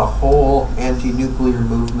charge of the whole anti-nuclear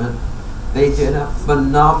movement. They did a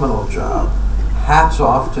phenomenal job. Hats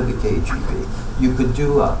off to the KGB. You could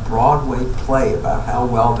do a Broadway play about how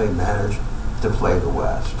well they managed to play the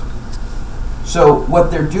West. So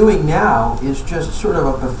what they're doing now is just sort of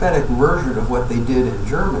a pathetic version of what they did in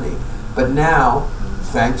Germany. But now,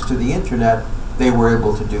 thanks to the internet, they were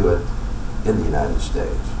able to do it in the United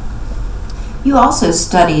States. You also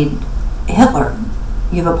studied Hitler.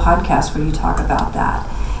 You have a podcast where you talk about that,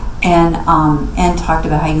 and talked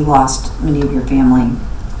about how you lost many of your family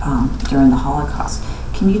during the Holocaust.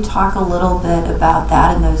 Can you talk a little bit about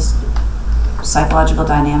that and those psychological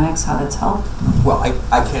dynamics, how that's helped? Well,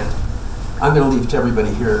 I can't. I'm going to leave to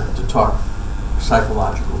everybody here to talk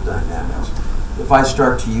psychological dynamics. If I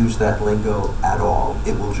start to use that lingo at all,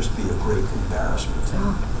 it will just be a great embarrassment.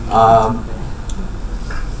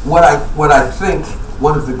 What I think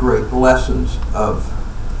one of the great lessons of,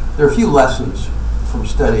 there are a few lessons from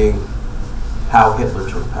studying how Hitler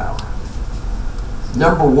took power.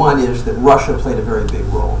 Number one is that Russia played a very big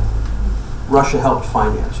role. Russia helped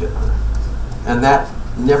finance Hitler. And that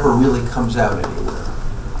never really comes out anywhere.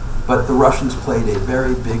 But the Russians played a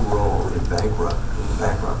very big role in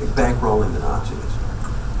bankrolling the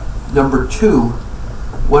Nazis. Number two,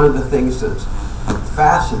 one of the things that's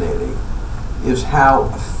fascinating is how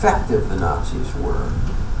effective the Nazis were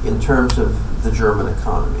in terms of the German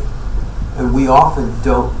economy. And we often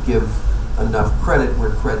don't give enough credit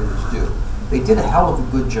where credit is due. They did a hell of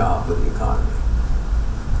a good job with the economy.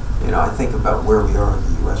 You know, I think about where we are in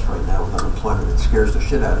the U.S. right now with unemployment. It scares the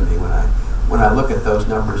shit out of me when I look at those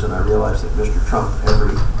numbers and I realize that Mr. Trump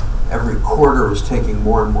every quarter is taking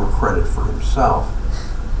more and more credit for himself.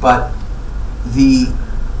 But the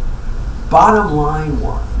bottom line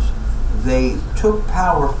was they took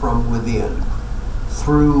power from within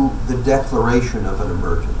through the declaration of an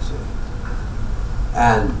emergency.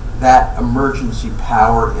 And that emergency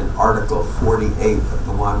power in Article 48 of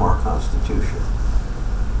the Weimar Constitution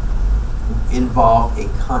involved a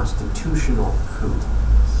constitutional coup.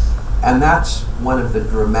 And that's one of the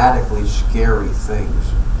dramatically scary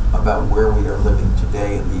things about where we are living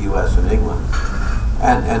today in the U.S. and England.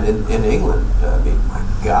 And in England, I mean, my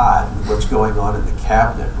God, what's going on in the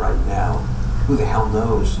cabinet right now, who the hell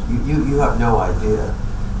knows? You have no idea.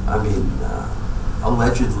 I mean,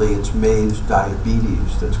 allegedly it's May's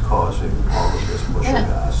diabetes that's causing all of this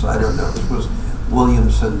mushy-ass. I don't know. This was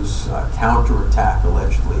Williamson's counterattack,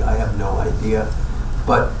 allegedly. I have no idea.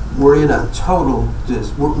 But we're in a total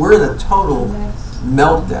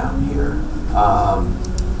meltdown here,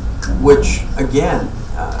 which again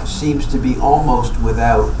seems to be almost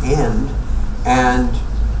without end and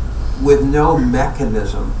with no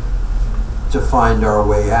mechanism to find our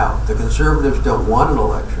way out. The Conservatives don't want an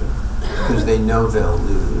election because they know they'll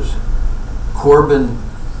lose. Corbyn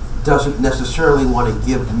doesn't necessarily want to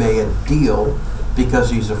give May a deal because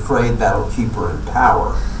he's afraid that'll keep her in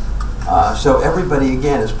power. So everybody,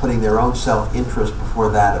 again, is putting their own self-interest before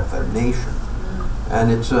that of the nation.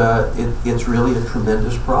 And it's really a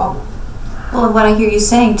tremendous problem. Well, what I hear you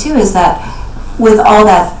saying, too, is that with all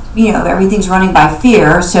that, you know, everything's running by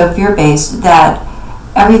fear, so fear-based, that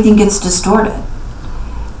everything gets distorted.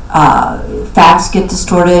 Facts get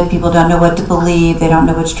distorted, people don't know what to believe, they don't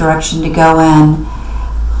know which direction to go in,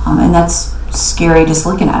 and that's scary just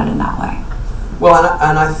looking at it in that way. Well,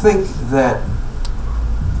 and I think that,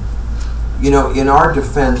 you know, in our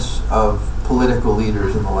defense of political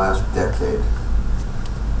leaders in the last decade,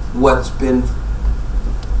 what's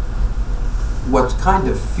kind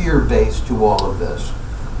of fear-based to all of this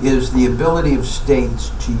is the ability of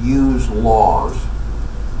states to use laws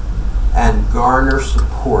and garner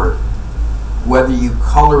support, whether you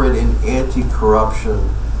color it in anti-corruption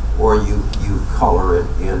or you color it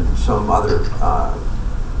in some other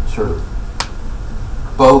sort of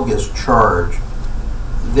bogus charge.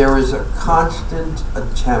 There is a constant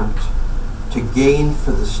attempt to gain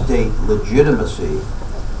for the state legitimacy,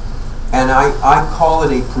 and I call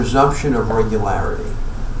it a presumption of regularity.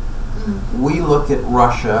 We look at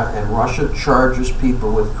Russia, and Russia charges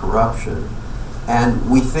people with corruption, and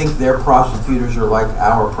we think their prosecutors are like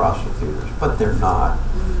our prosecutors, but they're not.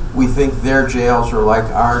 We think their jails are like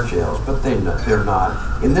our jails, but they're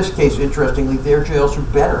not. In this case, interestingly, their jails are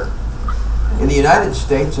better. In the United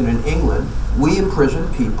States and in England, we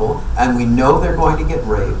imprison people, and we know they're going to get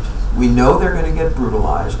raped, we know they're going to get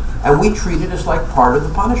brutalized, and we treat it as like part of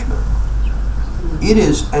the punishment. It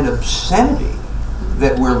is an obscenity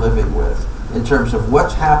that we're living with in terms of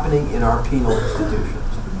what's happening in our penal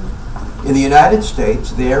institutions. In the United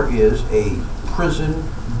States, there is a prison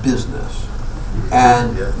business.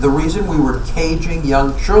 And the reason we were caging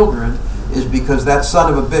young children is because that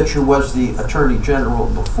son of a bitch who was the Attorney General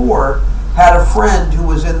before had a friend who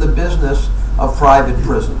was in the business of private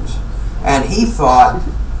prisons. And he thought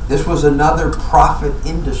this was another profit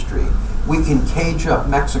industry. We can cage up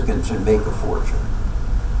Mexicans and make a fortune.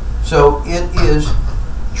 So it is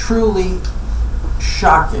truly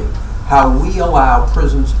shocking how we allow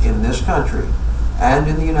prisons in this country and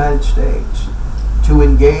in the United States to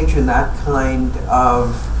engage in that kind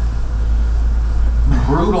of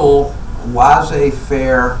brutal,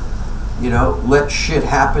 laissez-faire, let shit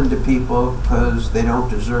happen to people because they don't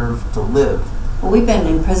deserve to live. Well, we've been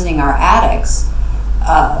imprisoning our addicts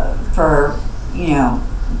for,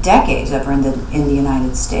 decades over in the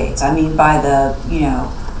United States. I mean, by the,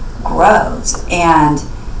 groves. And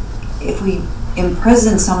if we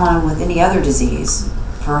imprison someone with any other disease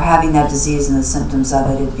for having that disease and the symptoms of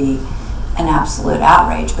it, it'd be an absolute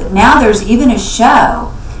outrage. But now there's even a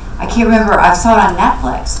show, I can't remember, I saw it on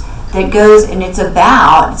Netflix, that goes, and it's a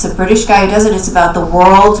British guy who does it, it's about the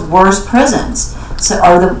world's worst prisons. So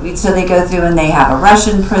they go through and they have a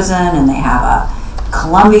Russian prison, and they have a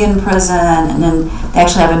Colombian prison, and then they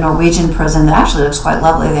actually have a Norwegian prison that actually looks quite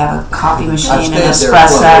lovely. They have a coffee machine and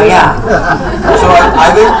espresso. Yeah. So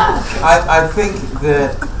I think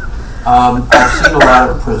that I've seen a lot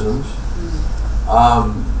of prisons.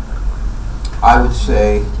 I would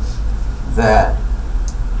say that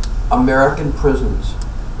American prisons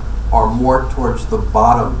are more towards the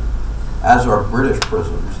bottom, as are British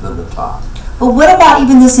prisons, than the top. But what about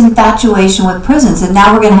even this infatuation with prisons? And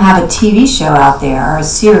now we're going to have a TV show out there, or a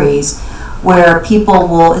series, where people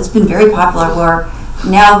will, it's been very popular, where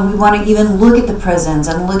now we want to even look at the prisons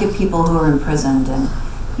and look at people who are imprisoned, and,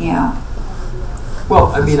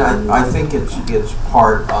 Well, I mean, I think it's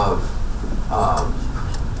part of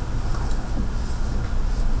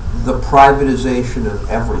the privatization of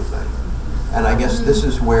everything. And I guess this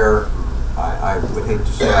is where I would hate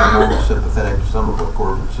to say I'm almost sympathetic to some of what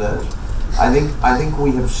Corbin says. I think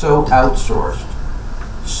we have so outsourced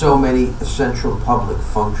so many essential public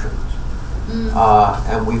functions,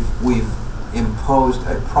 and we've imposed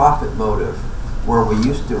a profit motive where we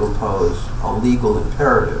used to impose a legal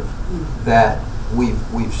imperative, that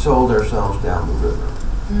we've sold ourselves down the river,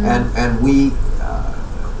 and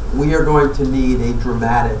we are going to need a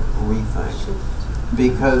dramatic rethink,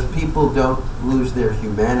 because people don't lose their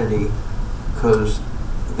humanity because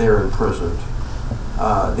they're imprisoned.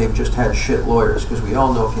 They've just had shit lawyers, because we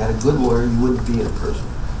all know if you had a good lawyer, you wouldn't be in prison.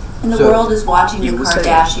 And the world is watching the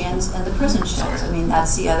Kardashians and the prison shows. I mean,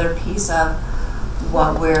 that's the other piece of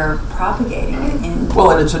what we're propagating.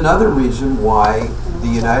 Well, and it's another reason why the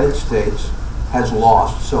United States has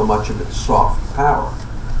lost so much of its soft power,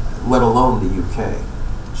 let alone the UK.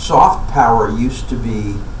 Soft power used to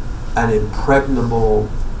be an impregnable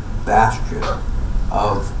bastion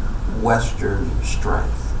of Western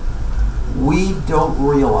strength. We don't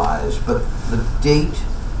realize, but the date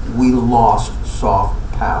we lost soft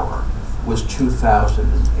power was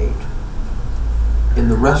 2008. In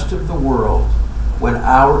the rest of the world, when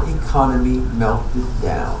our economy melted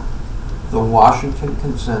down, the Washington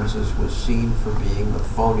Consensus was seen for being the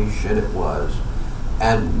phony shit it was,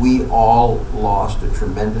 and we all lost a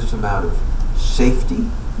tremendous amount of safety,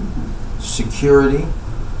 security,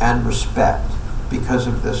 and respect because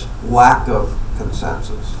of this lack of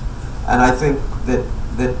consensus. And I think that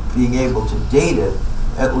being able to date it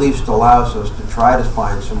at least allows us to try to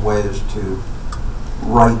find some ways to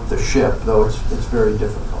right the ship, though it's very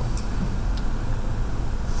difficult.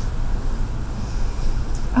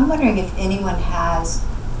 I'm wondering if anyone has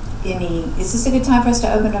any, is this a good time for us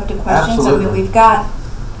to open up to questions? Absolutely. I mean, we've got,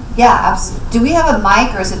 do we have a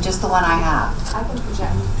mic, or is it just the one I have? I can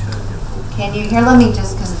project. Can you, here, let me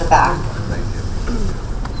just, because of the back.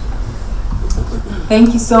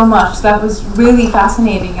 Thank you so much. That was really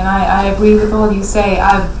fascinating, and I agree with all you say.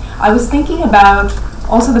 I was thinking about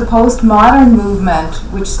also the postmodern movement,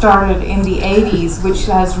 which started in the 80s, which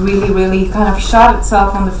has really, really kind of shot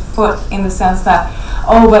itself on the foot, in the sense that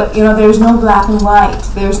oh, but there's no black and white,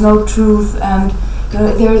 there's no truth, and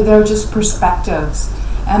they're just perspectives.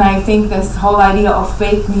 And I think this whole idea of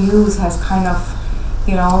fake news has kind of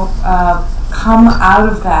come out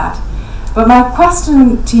of that. But my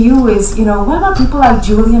question to you is, what about people like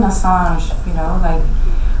Julian Assange, like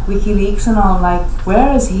WikiLeaks and all, like,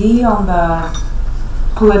 where is he on the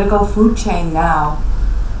political food chain now?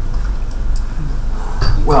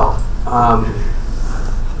 Well,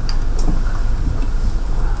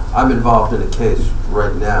 I'm involved in a case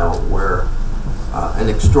right now where an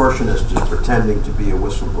extortionist is pretending to be a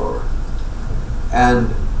whistleblower.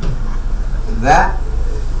 And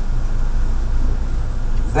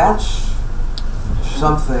that's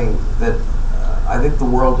something that I think the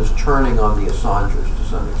world is turning on the Assangers to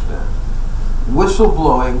some extent.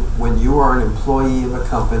 Whistleblowing, when you are an employee of a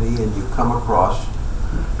company and you come across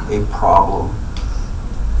a problem,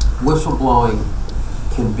 whistleblowing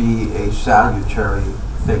can be a salutary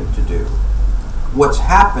thing to do. What's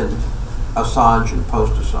happened, Assange and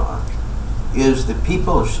post-Assange, is that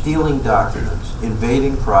people are stealing documents,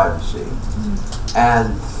 invading privacy,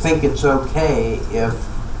 and think it's okay if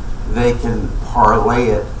they can parlay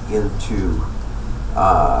it into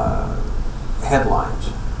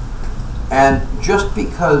headlines. And just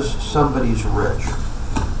because somebody's rich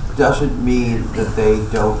doesn't mean that they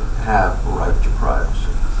don't have a right to privacy.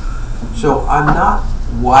 So I'm not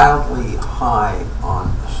wildly high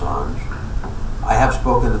on Assange. I have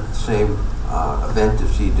spoken at the same event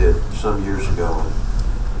as he did some years ago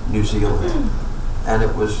in New Zealand. And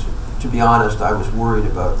it was, to be honest, I was worried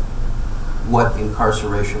about what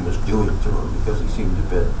incarceration was doing to him because he seemed a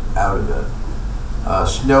bit out of it.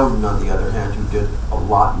 Snowden, on the other hand, who did a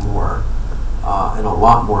lot more and a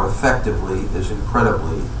lot more effectively, is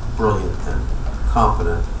incredibly brilliant and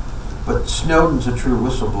competent. But Snowden's a true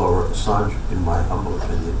whistleblower. Assange, in my humble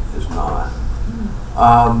opinion, is not.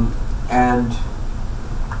 And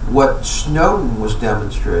what Snowden was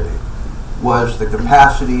demonstrating was the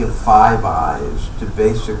capacity of Five Eyes to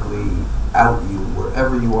basically out you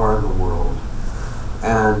wherever you are in the world.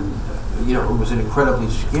 And, it was an incredibly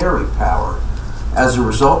scary power, as a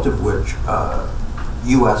result of which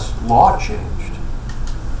U.S. law changed.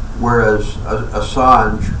 Whereas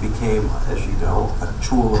Assange became, as you know, a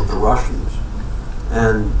tool of the Russians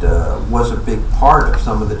and was a big part of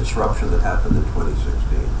some of the disruption that happened in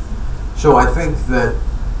 2016. So I think that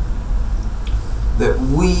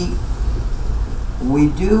we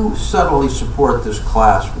do subtly support this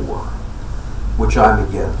class war, which I'm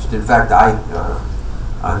against. In fact,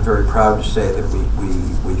 I'm very proud to say that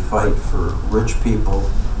we fight for rich people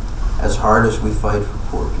as hard as we fight for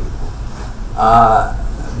poor people.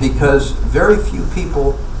 Because very few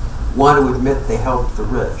people want to admit they helped the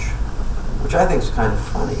rich, which I think is kind of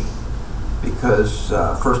funny, because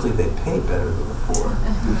firstly, they pay better than the poor.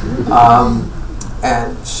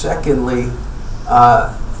 And secondly,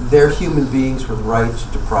 they're human beings with rights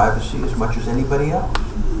to privacy as much as anybody else.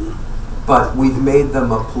 But we've made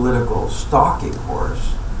them a political stalking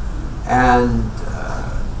horse, and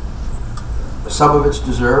some of it's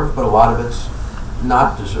deserved, but a lot of it's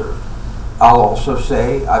not deserved. I'll also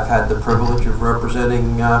say I've had the privilege of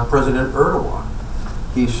representing President Erdogan.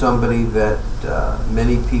 He's somebody that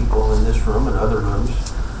many people in this room and other rooms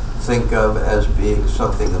think of as being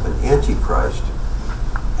something of an antichrist.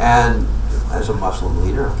 And as a Muslim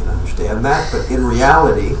leader, I can understand that, but in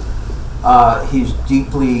reality, he's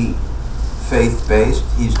deeply faith-based.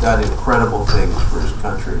 He's done incredible things for his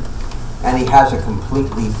country, and he has a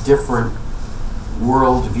completely different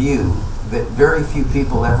worldview that very few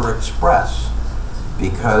people ever express,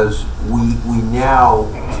 because we now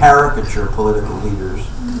caricature political leaders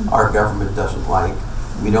our government doesn't like.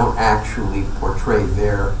 We don't actually portray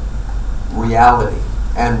their reality,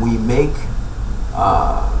 and we make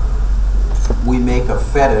a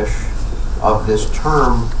fetish of this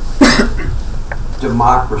term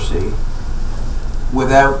democracy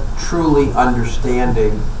without truly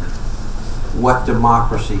understanding what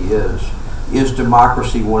democracy is. Is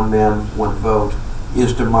democracy one man, one vote?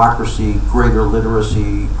 Is democracy greater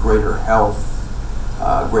literacy, greater health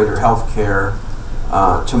care?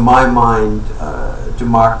 To my mind,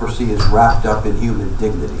 democracy is wrapped up in human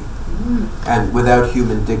dignity. And without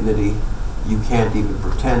human dignity, you can't even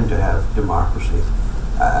pretend to have democracy.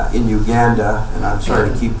 In Uganda, and I'm sorry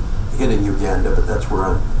to keep hitting Uganda, but that's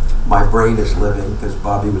where my brain is living, because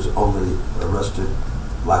Bobby was only arrested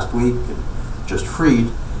last week and just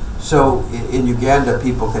freed. So in Uganda,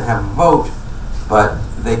 people can have a vote, but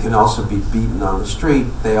they can also be beaten on the street.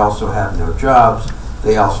 They also have no jobs.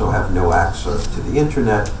 They also have no access to the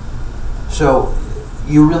internet. So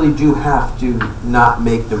you really do have to not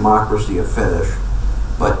make democracy a fetish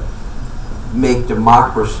make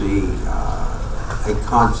democracy a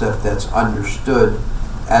concept that's understood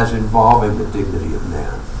as involving the dignity of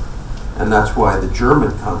man. And that's why the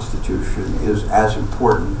German Constitution is as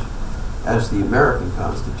important as the American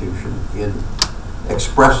Constitution in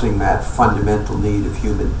expressing that fundamental need of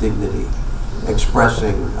human dignity,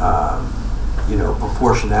 expressing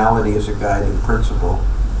proportionality as a guiding principle.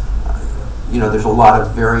 There's a lot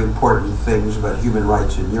of very important things about human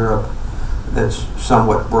rights in Europe that's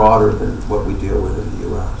somewhat broader than what we deal with in the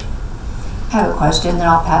U.S. I have a question, then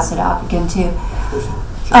I'll pass it out again too.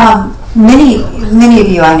 Many of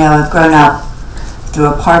you I know have grown up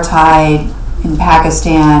through apartheid in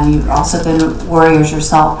Pakistan. You've also been warriors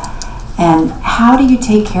yourself. And how do you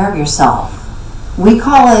take care of yourself? We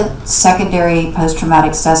call it secondary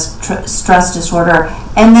post-traumatic stress disorder,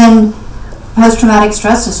 and then post-traumatic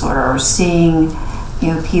stress disorder, or seeing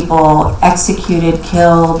people executed,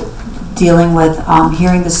 killed, dealing with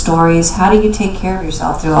hearing the stories. How do you take care of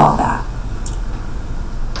yourself through all that?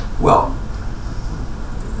 Well,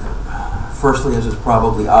 firstly, as is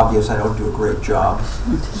probably obvious, I don't do a great job.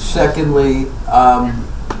 Secondly,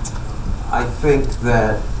 I think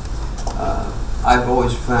that I've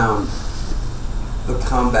always found the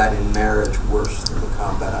combat in marriage worse than the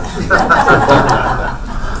combat outside.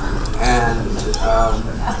 And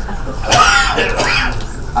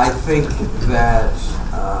I think that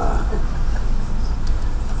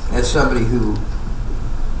as somebody who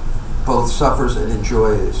both suffers and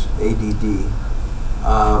enjoys ADD,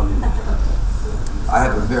 I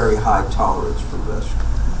have a very high tolerance for risk.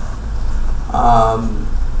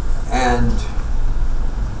 And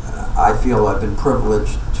I feel I've been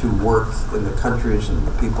privileged to work in the countries and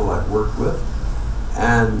the people I've worked with,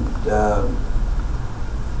 and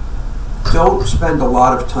don't spend a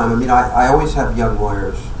lot of time. I always have young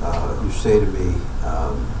lawyers who say to me,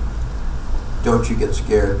 don't you get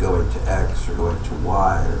scared going to X or going to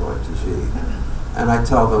Y or going to Z? And I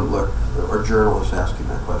tell them, look, or journalists asking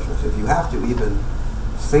that question, I say, if you have to even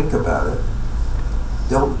think about it,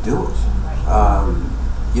 don't do it.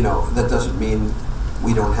 That doesn't mean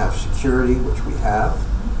we don't have security, which we have,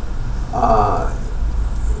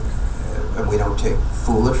 and we don't take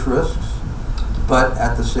foolish risks. But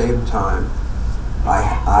at the same time, I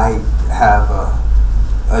have a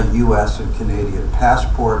U.S. and Canadian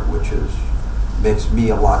passport, which makes me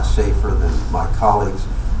a lot safer than my colleagues.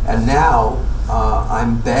 And now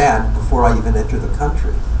I'm banned before I even enter the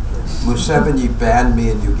country. Museveni banned me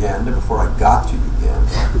in Uganda before I got to Uganda.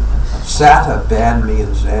 SATA banned me in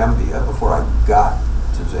Zambia before I got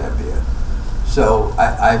to Zambia. So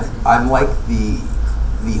I'm like the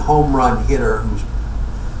home run hitter who's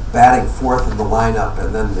batting fourth in the lineup,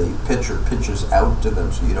 and then the pitcher pitches out to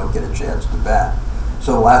them so you don't get a chance to bat.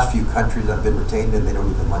 So the last few countries I've been retained in, they don't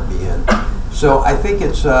even let me in. So I think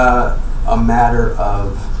it's a matter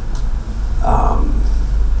of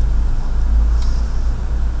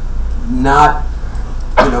not,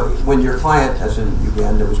 when your client, as in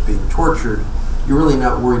Uganda, was being tortured, you're really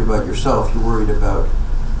not worried about yourself, you're worried about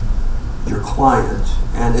your client.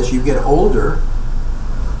 And as you get older,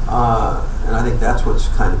 and I think that's what's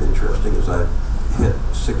kind of interesting as I hit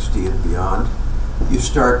 60 and beyond, you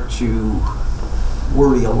start to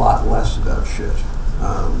worry a lot less about shit.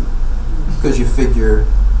 Because you figure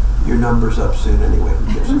your number's up soon anyway,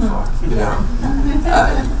 who gives a fuck,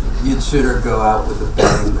 you'd sooner go out with a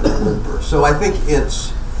bang than a whimper. So I think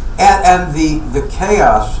it's, and the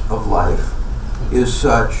chaos of life is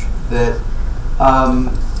such that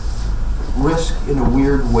risk in a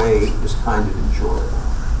weird way is kind of enjoyable,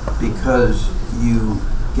 because you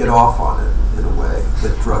get off on it in a way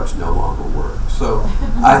that drugs no longer work. So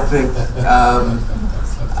I think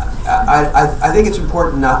I think it's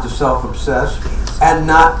important not to self-obsess and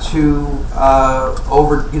not to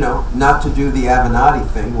not to do the Avenatti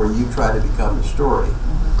thing where you try to become the story.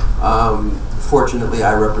 Fortunately,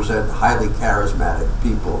 I represent highly charismatic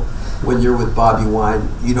people. When you're with Bobby Wine,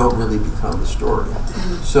 you don't really become the story.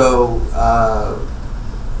 So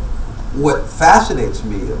what fascinates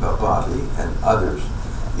me about Bobby and others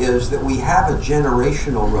is that we have a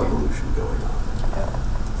generational revolution going on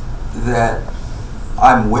that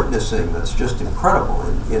I'm witnessing that's just incredible.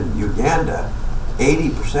 In Uganda,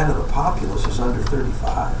 80% of the populace is under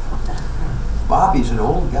 35. Bobby's an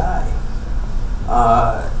old guy.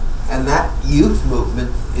 And that youth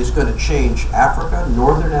movement is going to change Africa,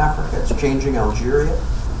 Northern Africa, it's changing Algeria,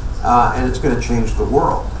 and it's going to change the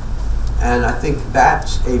world. And I think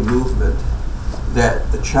that's a movement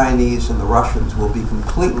that the Chinese and the Russians will be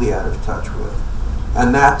completely out of touch with.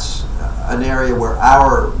 And that's an area where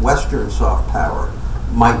our Western soft power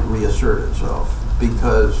might reassert itself,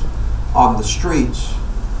 because on the streets,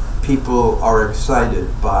 people are excited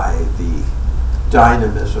by the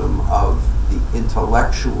dynamism of the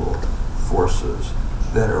intellectual forces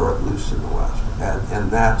that are at loose in the West.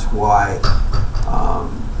 And that's why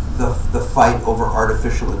the fight over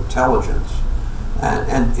artificial intelligence,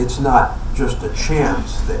 and it's not just a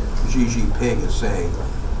chance that Xi Jinping is saying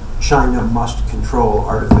China must control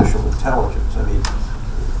artificial intelligence. I mean,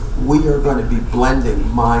 we are going to be blending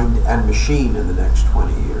mind and machine in the next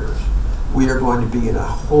 20 years. We are going to be in a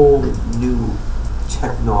whole new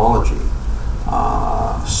technology.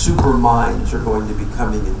 Super minds are going to be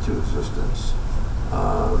coming into existence.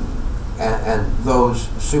 And those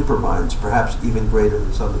super minds, perhaps even greater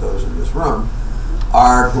than some of those in this room,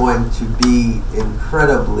 are going to be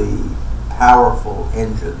incredibly powerful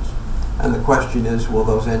engines. And the question is, will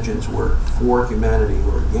those engines work for humanity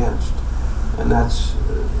or against? And that's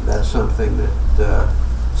something that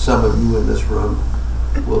some of you in this room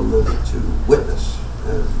will live to witness.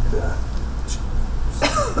 And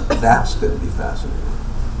that's going to be fascinating.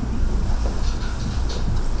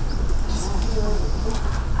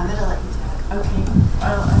 I'm going to let you talk. Okay.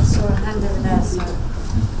 I saw a hand over there, so.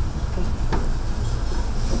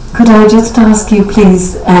 Could I just ask you,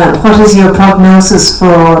 please, what is your prognosis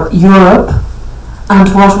for Europe, and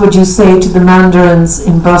what would you say to the mandarins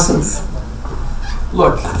in Brussels?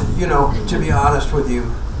 Look, you know, to be honest with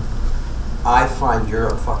you, I find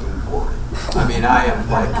Europe fucking boring. I mean, I am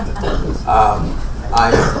like,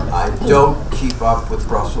 I don't keep up with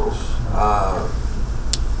Brussels,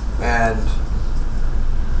 and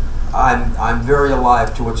I'm very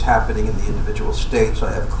alive to what's happening in the individual states.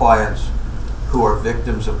 I have clients who are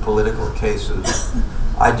victims of political cases.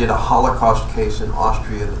 I did a Holocaust case in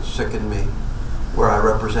Austria that sickened me, where I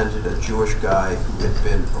represented a Jewish guy who had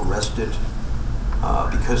been arrested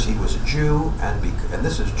because he was a Jew, and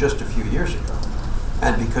this is just a few years ago,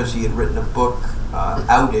 and because he had written a book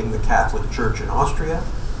outing the Catholic Church in Austria.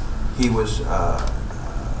 He was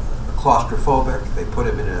claustrophobic. They put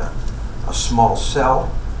him in a small cell.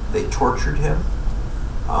 They tortured him.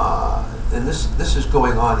 And this is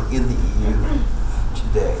going on in the EU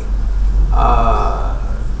today.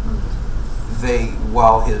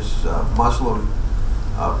 While his Muslim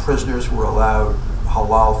prisoners were allowed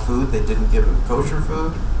halal food, they didn't give him kosher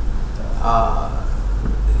food.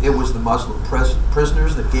 It was the Muslim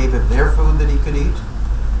prisoners that gave him their food that he could eat.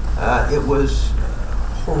 It was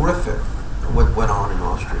horrific what went on in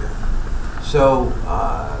Austria. So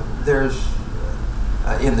there's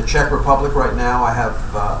in the Czech Republic right now, I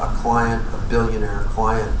have a client, a billionaire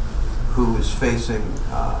client, who is facing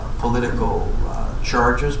political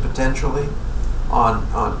charges potentially on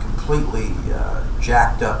completely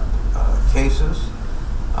jacked up cases.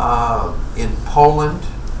 In Poland,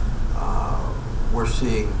 we're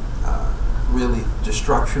seeing really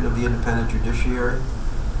destruction of the independent judiciary.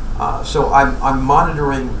 So I'm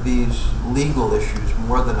monitoring these legal issues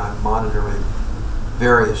more than I'm monitoring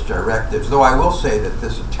various directives, though I will say that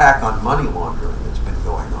this attack on money laundering that's been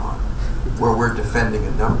going on, where we're defending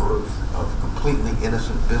a number of completely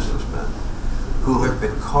innocent businessmen who have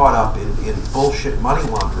been caught up in bullshit money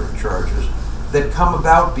laundering charges that come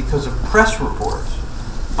about because of press reports,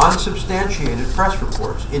 unsubstantiated press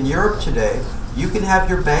reports. In Europe today, you can have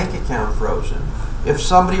your bank account frozen if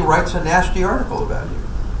somebody writes a nasty article about you.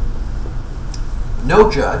 No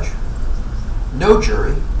judge, no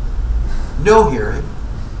jury, no hearing,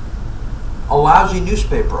 a lousy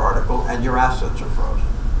newspaper article, and your assets are frozen.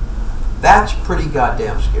 That's pretty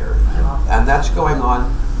goddamn scary. And that's going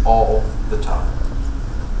on all the time.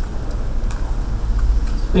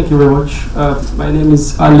 Thank you very much. My name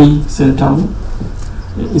is Ali Sentamu.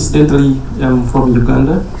 Incidentally, I'm from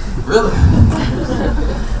Uganda. Really?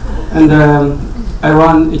 And I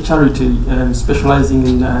run a charity specializing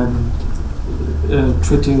in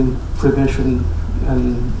treating, prevention,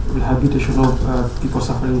 and rehabilitation of people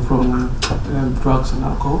suffering from drugs and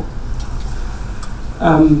alcohol.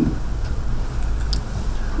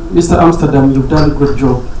 Mr. Amsterdam, you've done a great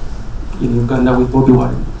job in Uganda with Bobby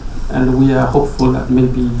Wine, and we are hopeful that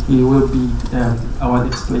maybe he will be our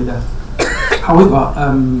next leader. However,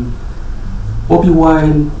 Bobby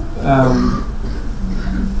Wine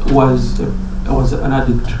was an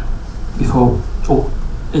addict before, or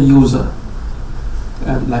a user,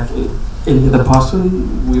 like any other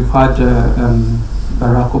person. We've had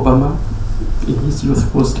Barack Obama in his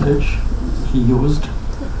youthful stage, he used.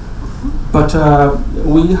 But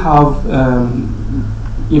we have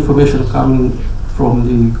information coming from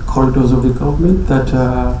the corridors of the government that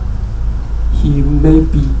he may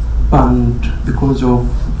be banned because of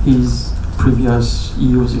his previous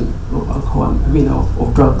using of alcohol,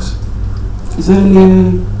 of drugs. Is there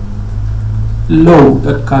any law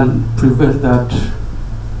that can prevent that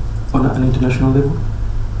on an international level?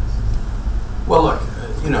 Well, look,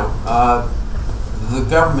 the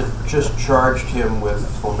government just charged him with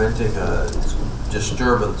fomenting a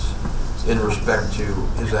disturbance in respect to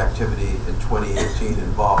his activity in 2018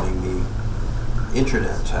 involving the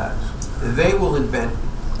internet attacks. They will invent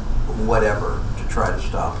whatever to try to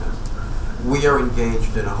stop him. We are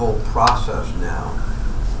engaged in a whole process now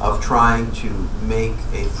of trying to make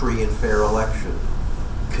a free and fair election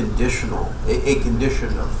conditional, a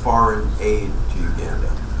condition of foreign aid to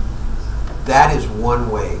Uganda. That is one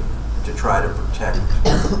way to try to protect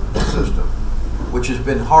the system, which has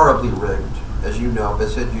been horribly rigged. As you know,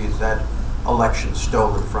 Besigye's had election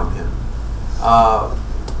stolen from him.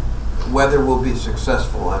 Whether we'll be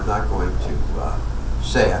successful, I'm not going to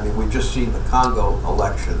say. I mean, we've just seen the Congo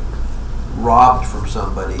election robbed from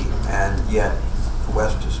somebody, and yet the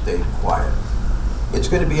West has stayed quiet. It's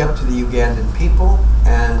going to be up to the Ugandan people,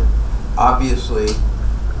 and obviously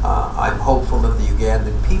I'm hopeful that the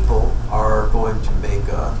Ugandan people are going to make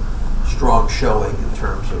a strong showing in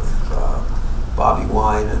terms of Bobby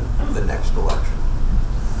Wine and the next election.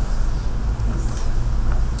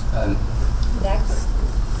 Next.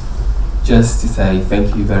 Just to say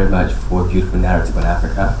thank you very much for a beautiful narrative on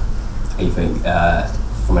Africa. I think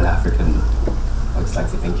from an African, I would just like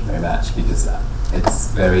to say thank you very much, because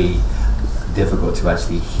it's very difficult to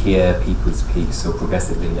actually hear people speak so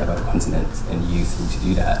progressively about the continent, and you seem to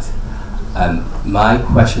do that. My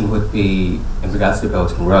question would be, in regards to the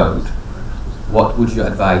Belt and Road, what would your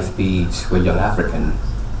advice be to a young African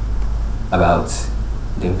about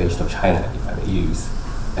the invasion of China, if I may use?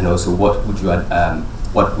 And also, what would your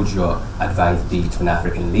advice be to an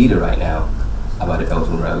African leader right now about the Belt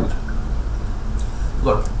and Road?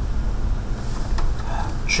 Look,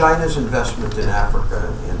 China's investment in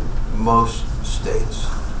Africa in most states,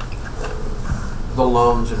 the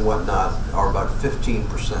loans and whatnot, are about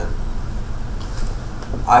 15%.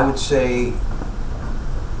 I would say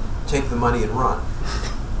take the money and run.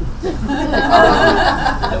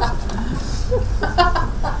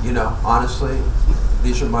 Honestly,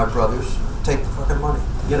 these are my brothers. Take the fucking money.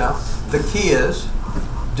 The key is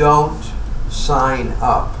don't sign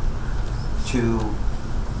up to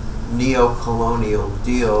neo-colonial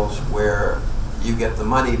deals where you get the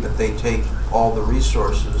money but they take all the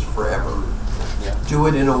resources forever. Yeah. Do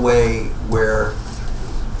it in a way where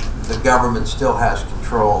the government still has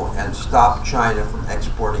control, and stop China from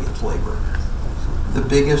exporting its labor. The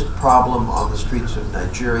biggest problem on the streets of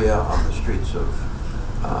Nigeria, on the streets of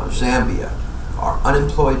Zambia, are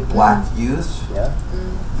unemployed black youth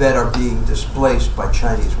that are being displaced by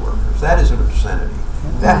Chinese workers. That is an obscenity.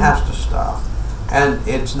 That has to stop. And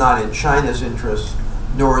it's not in China's interest,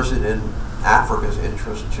 nor is it in Africa's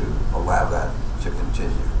interest to allow that to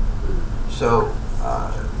continue. So,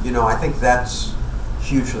 I think that's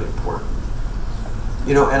hugely important.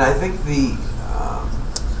 And I think the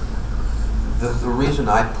reason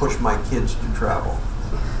I push my kids to travel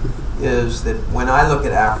is that when I look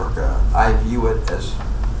at Africa, I view it as,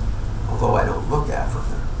 although I don't look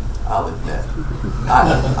African, I'll admit,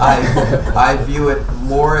 I view it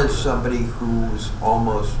more as somebody who's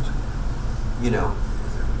almost,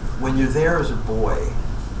 when you're there as a boy,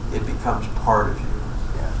 it becomes part of you.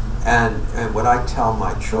 And what I tell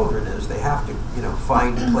my children is they have to,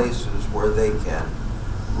 find places where they can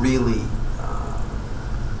really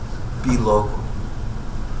be local.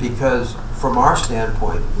 Because from our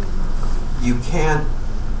standpoint, you can't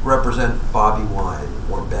represent Bobby Wine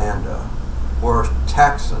or Banda or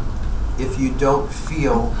Texan if you don't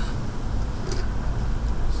feel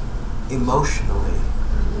emotionally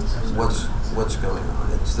what's going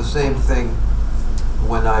on. It's the same thing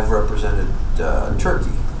when I've represented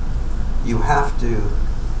Turkey. You have to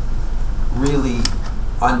really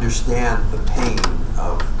understand the pain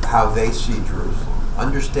of how they see Jerusalem,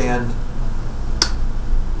 understand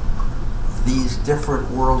these different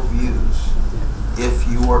worldviews if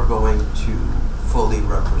you are going to fully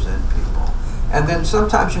represent people. And then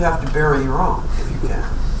sometimes you have to bury your own if you can.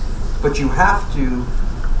 But you have to,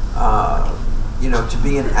 to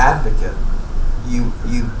be an advocate, you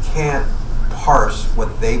can't parse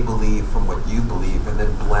what they believe from what you believe and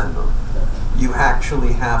then blend them. You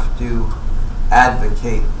actually have to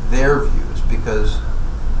advocate their views because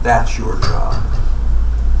that's your job.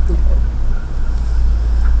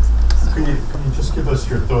 Can you just give us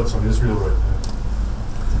your thoughts on Israel right now?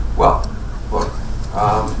 Well, look,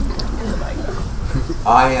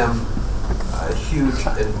 I am a huge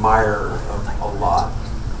admirer of a lot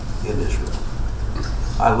in Israel.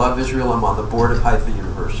 I love Israel. I'm on the board of Haifa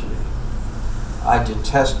University. I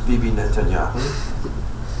detest Bibi Netanyahu.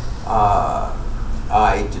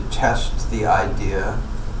 I detest the idea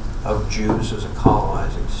of Jews as a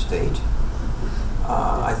colonizing state.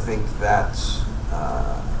 I think that's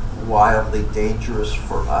wildly dangerous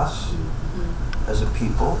for us as a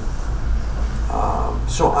people.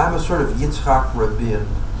 So I'm a sort of Yitzhak Rabin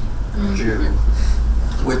Jew,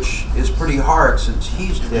 which is pretty hard since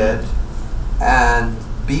he's dead and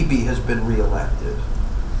Bibi has been reelected.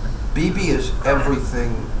 Bibi is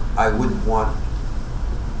everything I wouldn't want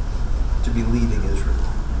to be leading Israel.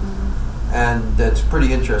 And that's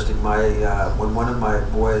pretty interesting. When one of my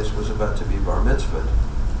boys was about to be bar mitzvahed,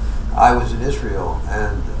 I was in Israel,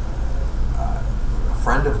 and a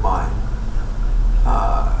friend of mine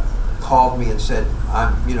called me and said,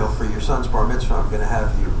 for your son's bar mitzvah, I'm going to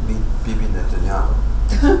have you meet Bibi Netanyahu.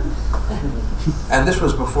 And this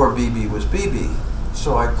was before Bibi was Bibi.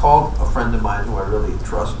 So I called a friend of mine who I really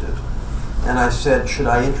trusted, and I said, should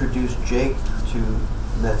I introduce Jake to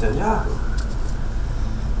Netanyahu?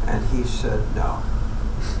 And he said, no,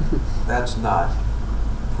 that's not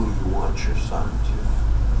who you want your son to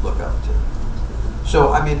look up to.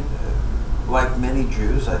 So, I mean, like many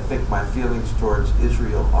Jews, I think my feelings towards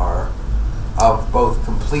Israel are of both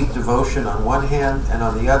complete devotion on one hand, and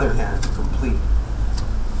on the other hand, complete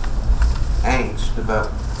angst about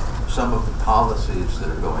some of the policies that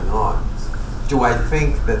are going on. Do I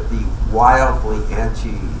think that the wildly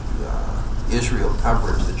anti-Israel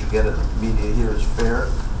coverage that you get in the media here is fair?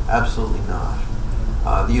 Absolutely not.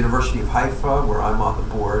 The University of Haifa, where I'm on the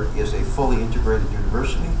board, is a fully integrated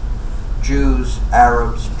university. Jews,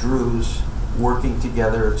 Arabs, Druze working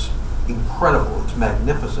together. It's incredible. It's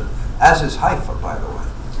magnificent, as is Haifa, by the way.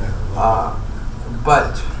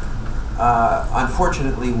 But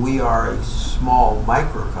unfortunately, we are a small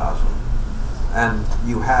microcosm, and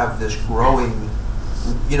you have this growing,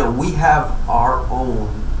 we have our own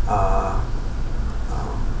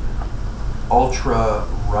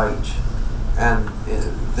ultra-right, and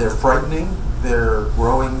they're frightening, they're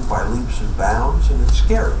growing by leaps and bounds, and it's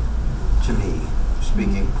scary to me,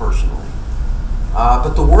 speaking personally.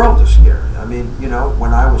 But the world is scary. I mean,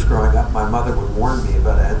 when I was growing up, my mother would warn me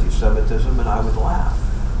about anti-Semitism, and I would laugh.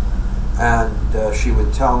 And she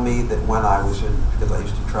would tell me that when I was because I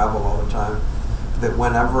used to travel all the time, that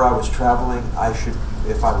whenever I was traveling, I should,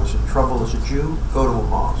 if I was in trouble as a Jew, go to a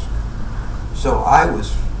mosque. So I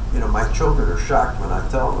was, my children are shocked when I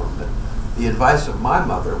tell them that the advice of my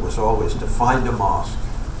mother was always to find a mosque.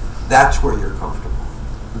 That's where you're comfortable.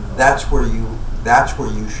 That's where you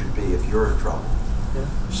should be if you're in trouble. Yeah.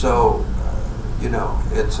 So,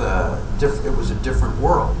 it was a different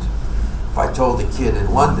world. If I told a kid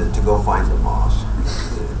in London to go find a mosque,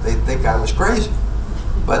 they'd think I was crazy.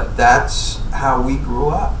 But that's how we grew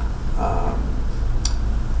up.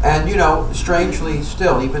 And strangely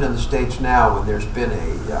still, even in the States now, when there's been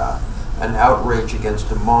an outrage against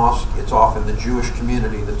a mosque, it's often the Jewish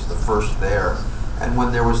community that's the first there. And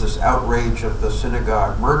when there was this outrage of the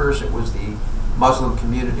synagogue murders, it was the Muslim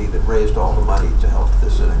community that raised all the money to help the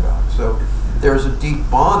synagogue. So there's a deep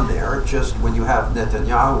bond there. Just when you have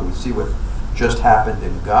Netanyahu, we see what just happened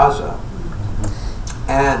in Gaza.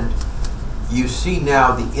 And you see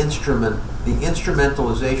now the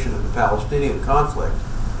instrumentalization of the Palestinian conflict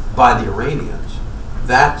by the Iranians.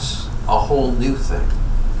 That's a whole new thing.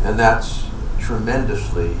 And that's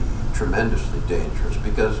tremendously, tremendously dangerous,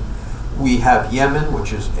 because we have Yemen,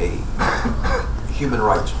 which is a human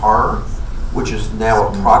rights horror, which is now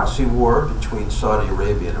a proxy war between Saudi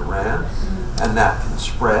Arabia and Iran, and that can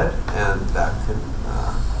spread, and that can,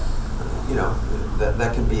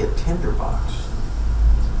 that can be a tinderbox.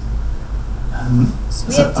 So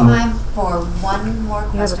we have time for one more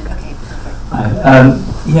question. Okay, perfect.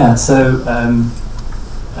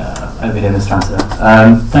 Over here, Mr. Answer.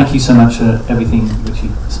 Thank you so much for everything which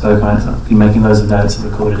you spoke on. I've been making loads of notes,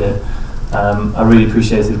 I've recorded it. I really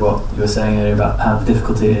appreciated what you were saying earlier about how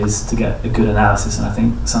difficult it is to get a good analysis, and I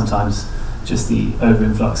think sometimes just the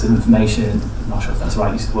over-influx of information, I'm not sure if that's the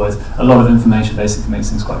right use of words, a lot of information basically makes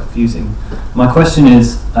things quite confusing. My question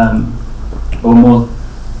is,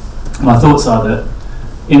 my thoughts are that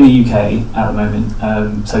in the UK at the moment,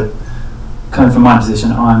 so coming from my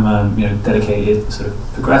position, I'm dedicated, sort of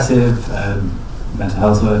progressive, mental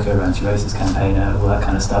health worker, anti-racist campaigner, all that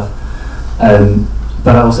kind of stuff.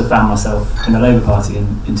 But I also found myself in the Labour Party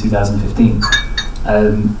in 2015.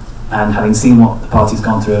 And having seen what the party's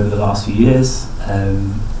gone through over the last few years,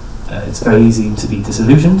 it's very easy to be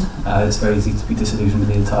disillusioned. It's very easy to be disillusioned with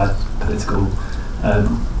the entire political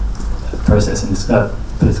process in this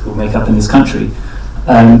political makeup in this country.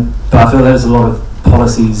 But I feel there's a lot of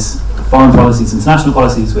policies, foreign policies, international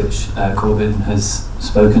policies, which Corbyn has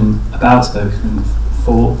spoken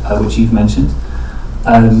for, which you've mentioned,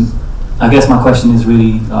 I guess my question is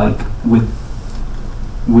really like with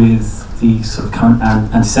the sort of current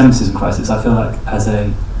anti-Semitism crisis. I feel like as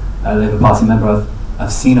a Labour Party member,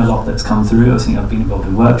 I've seen a lot that's come through. I've been involved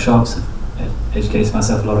in workshops, I've educated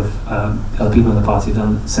myself. A lot of other people in the party have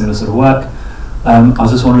done similar sort of work. I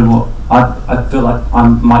was just wondering what I feel like I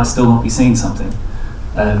might still not be seeing something.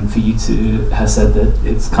 For you to have said that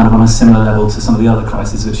it's kind of on a similar level to some of the other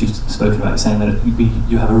crises which you've spoken about. You're saying that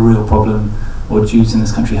you have a real problem, or Jews in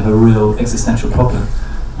this country have a real existential problem.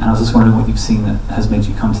 And I was just wondering what you've seen that has made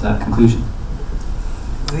you come to that conclusion.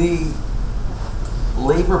 The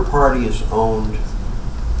Labour Party is owned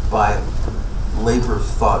by Labour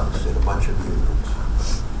thugs in a bunch of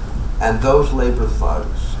unions. And those Labour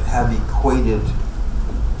thugs have equated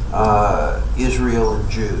Israel and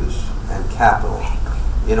Jews and capital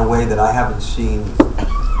in a way that I haven't seen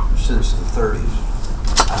since the 30s.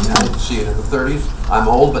 I mean, I didn't see it in the 30s. I'm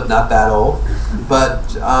old, but not that old.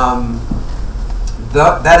 But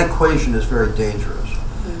that equation is very dangerous.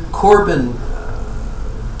 Corbyn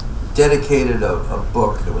dedicated a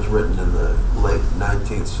book that was written in the late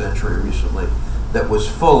 19th century recently that was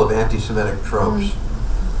full of anti-Semitic tropes.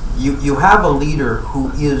 You have a leader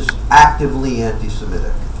who is actively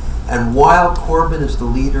anti-Semitic. And while Corbyn is the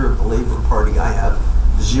leader of the Labour Party, I have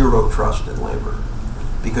zero trust in Labour.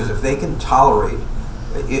 Because if they can tolerate,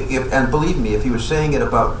 and believe me, if he was saying it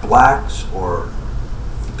about blacks or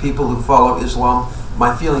people who follow Islam,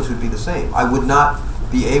 my feelings would be the same. I would not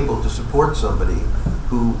be able to support somebody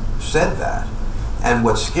who said that. And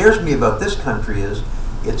what scares me about this country is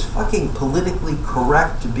it's fucking politically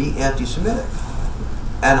correct to be anti-Semitic.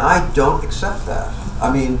 And I don't accept that.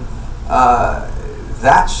 I mean,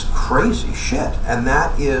 that's crazy shit. And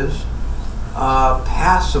that is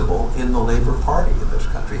passable in the Labour Party in this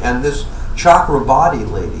country. And this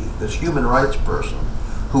Chakrabarti lady, this human rights person,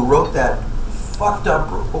 who wrote that fucked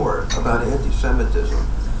up report about anti-Semitism,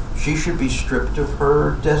 she should be stripped of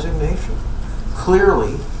her designation.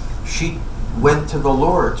 Clearly, she went to the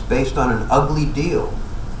Lords based on an ugly deal.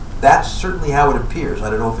 That's certainly how it appears. I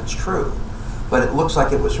don't know if it's true. But it looks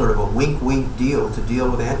like it was sort of a wink-wink deal to deal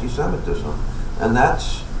with anti-Semitism. And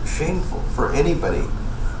that's shameful for anybody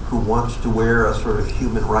who wants to wear a sort of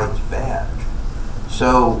human rights badge.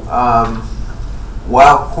 So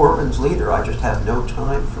while Corbyn's leader, I just have no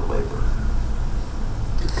time for Labour.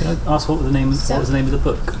 Can I ask what was the name of the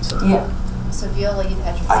book? Sorry. Yeah. So Viola, you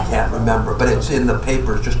had your I can't remember, but it's in the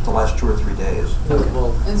papers just the last 2 or 3 days.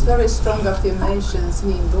 It's very strong affirmations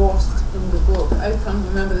he endorsed in the book. I can't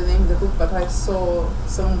remember the name of the book, but I saw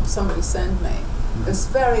somebody sent me. It's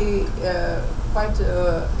very quite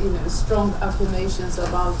strong affirmations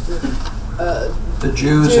about the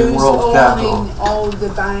Jews in world capital, owning all the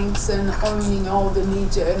banks and owning all the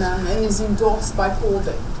media, and is endorsed by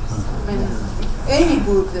Corbyn. I mean, any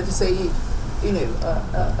group that say,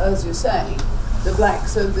 as you're saying, the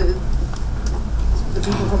blacks and the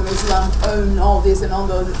people from Islam own all this and all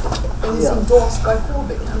those, and it's endorsed by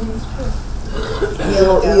Corbyn. I mean, it's true.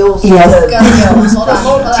 Yes.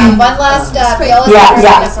 Hold on. One last Viola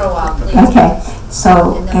for a while, please. Okay,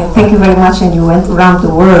 so thank you very much. And you went around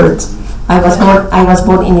the world. I was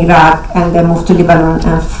born in Iraq and then moved to Lebanon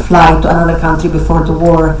and fly to another country before the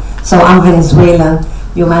war. So I'm Venezuelan.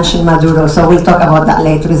 You mentioned Maduro, so we'll talk about that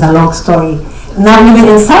later. It's a long story. Now living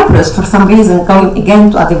in Cyprus for some reason, going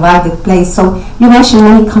again to a divided place. So you mentioned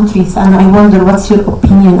many countries, and I wonder what's your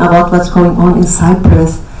opinion about what's going on in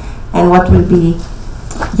Cyprus, and what will be,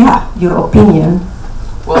 your opinion.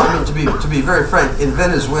 Well, I mean, to be very frank, in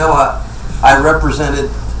Venezuela, I represented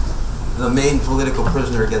the main political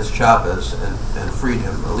prisoner against Chavez and freed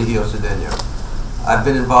him, Eligio Cedeno. I've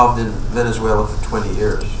been involved in Venezuela for 20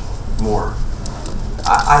 years, more.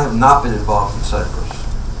 I have not been involved in Cyprus.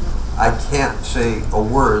 I can't say a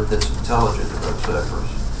word that's intelligent about Cyprus.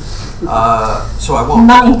 So I won't.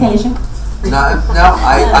 Not intelligent? No,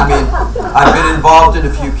 I mean, I've been involved in a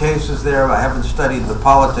few cases there. I haven't studied the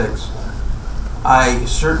politics. I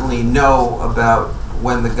certainly know about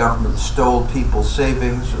when the government stole people's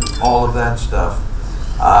savings and all of that stuff.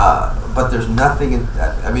 But there's nothing,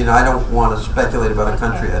 I mean, I don't want to speculate about a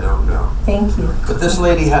country I don't know. Thank you. But this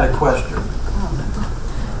lady had a question.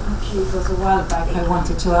 It was a while back I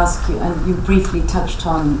wanted to ask you, and you briefly touched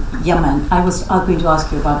on Yemen. I was going to ask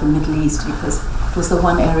you about the Middle East because it was the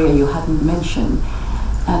one area you hadn't mentioned,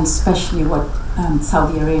 and especially what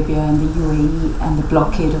Saudi Arabia and the UAE and the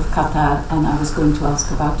blockade of Qatar, and I was going to ask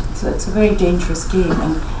about it. So it's a very dangerous game,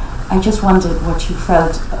 and I just wondered what you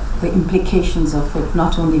felt the implications of it,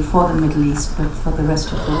 not only for the Middle East, but for the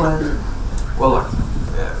rest of the world. Well, look,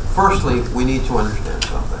 firstly, we need to understand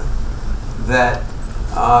something. That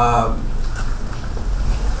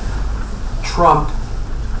Trump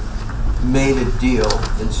made a deal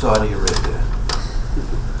in Saudi Arabia.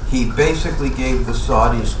 He basically gave the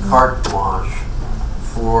Saudis carte blanche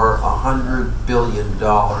for $100 billion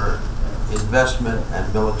investment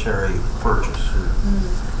and military purchase.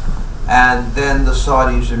 And then the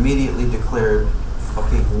Saudis immediately declared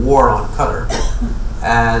fucking war on Qatar.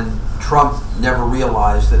 And Trump never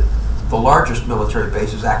realized that the largest military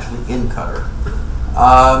base is actually in Qatar.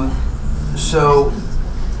 So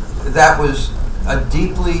that was a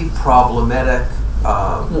deeply problematic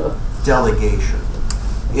delegation.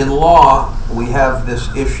 In law, we have this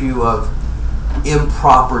issue of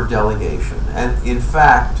improper delegation. And in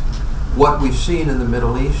fact, what we've seen in the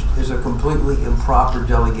Middle East is a completely improper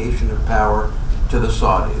delegation of power to the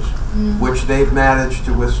Saudis, which they've managed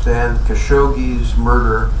to withstand. Khashoggi's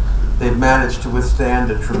murder, they've managed to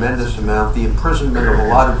withstand a tremendous amount. The imprisonment of a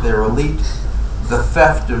lot of their elite, the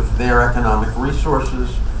theft of their economic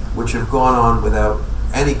resources, which have gone on without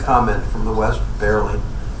any comment from the West, barely.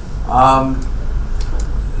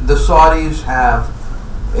 The Saudis have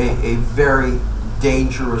a very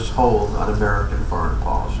dangerous hold on American foreign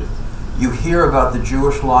policy. You hear about the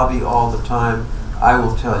Jewish lobby all the time. I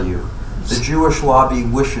will tell you, the Jewish lobby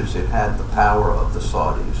wishes it had the power of the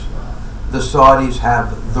Saudis. The Saudis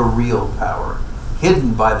have the real power,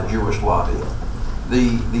 hidden by the Jewish lobby.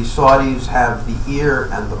 The Saudis have the ear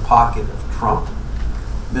and the pocket of Trump.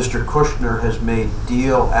 Mr. Kushner has made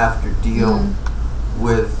deal after deal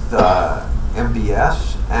with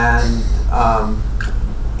MBS, and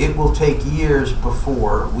it will take years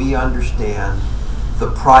before we understand the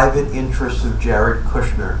private interests of Jared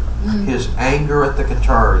Kushner, his anger at the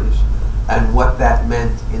Qataris, and what that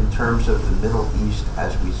meant in terms of the Middle East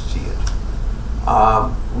as we see it.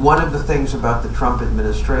 One of the things about the Trump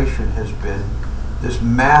administration has been this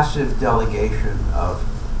massive delegation of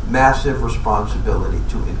massive responsibility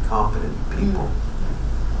to incompetent people.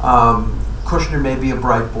 Kushner may be a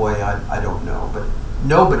bright boy, I don't know, but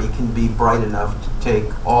nobody can be bright enough to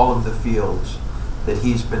take all of the fields that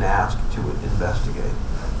he's been asked to investigate,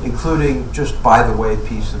 including, just by the way,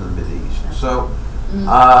 peace in the Mideast. So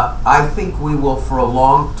I think we will, for a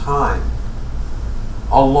long time,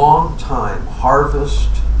 harvest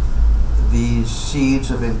these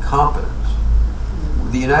seeds of incompetence.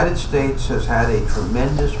 The United States has had a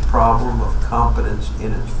tremendous problem of competence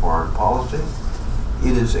in its foreign policy.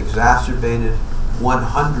 It is exacerbated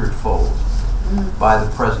 100-fold by the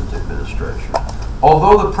present administration.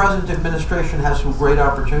 Although the present administration has some great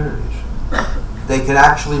opportunities, they could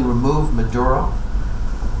actually remove Maduro.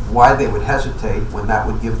 Why they would hesitate when that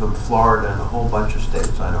would give them Florida and a whole bunch of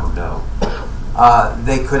states, I don't know.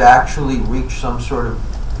 They could actually reach some sort of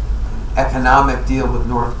economic deal with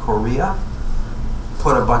North Korea,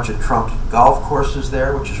 put a bunch of Trump golf courses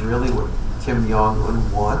there, which is really what Kim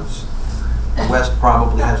Jong-un wants. The West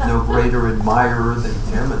probably has no greater admirer than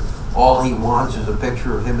Kim, and all he wants is a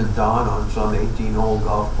picture of him and Don on some 18-hole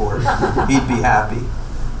golf course. He'd be happy.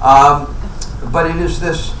 But it is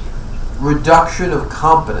this reduction of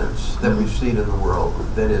competence that we've seen in the world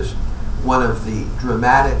that is one of the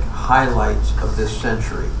dramatic highlights of this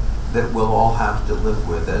century that we'll all have to live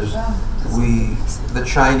with as the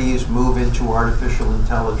Chinese move into artificial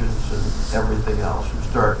intelligence and everything else and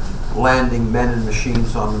start landing men and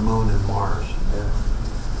machines on the moon and Mars.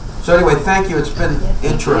 So anyway, thank you. It's been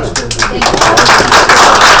interesting.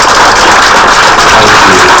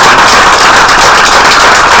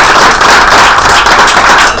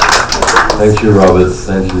 Thank you, Robert.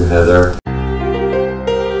 Thank you, Heather.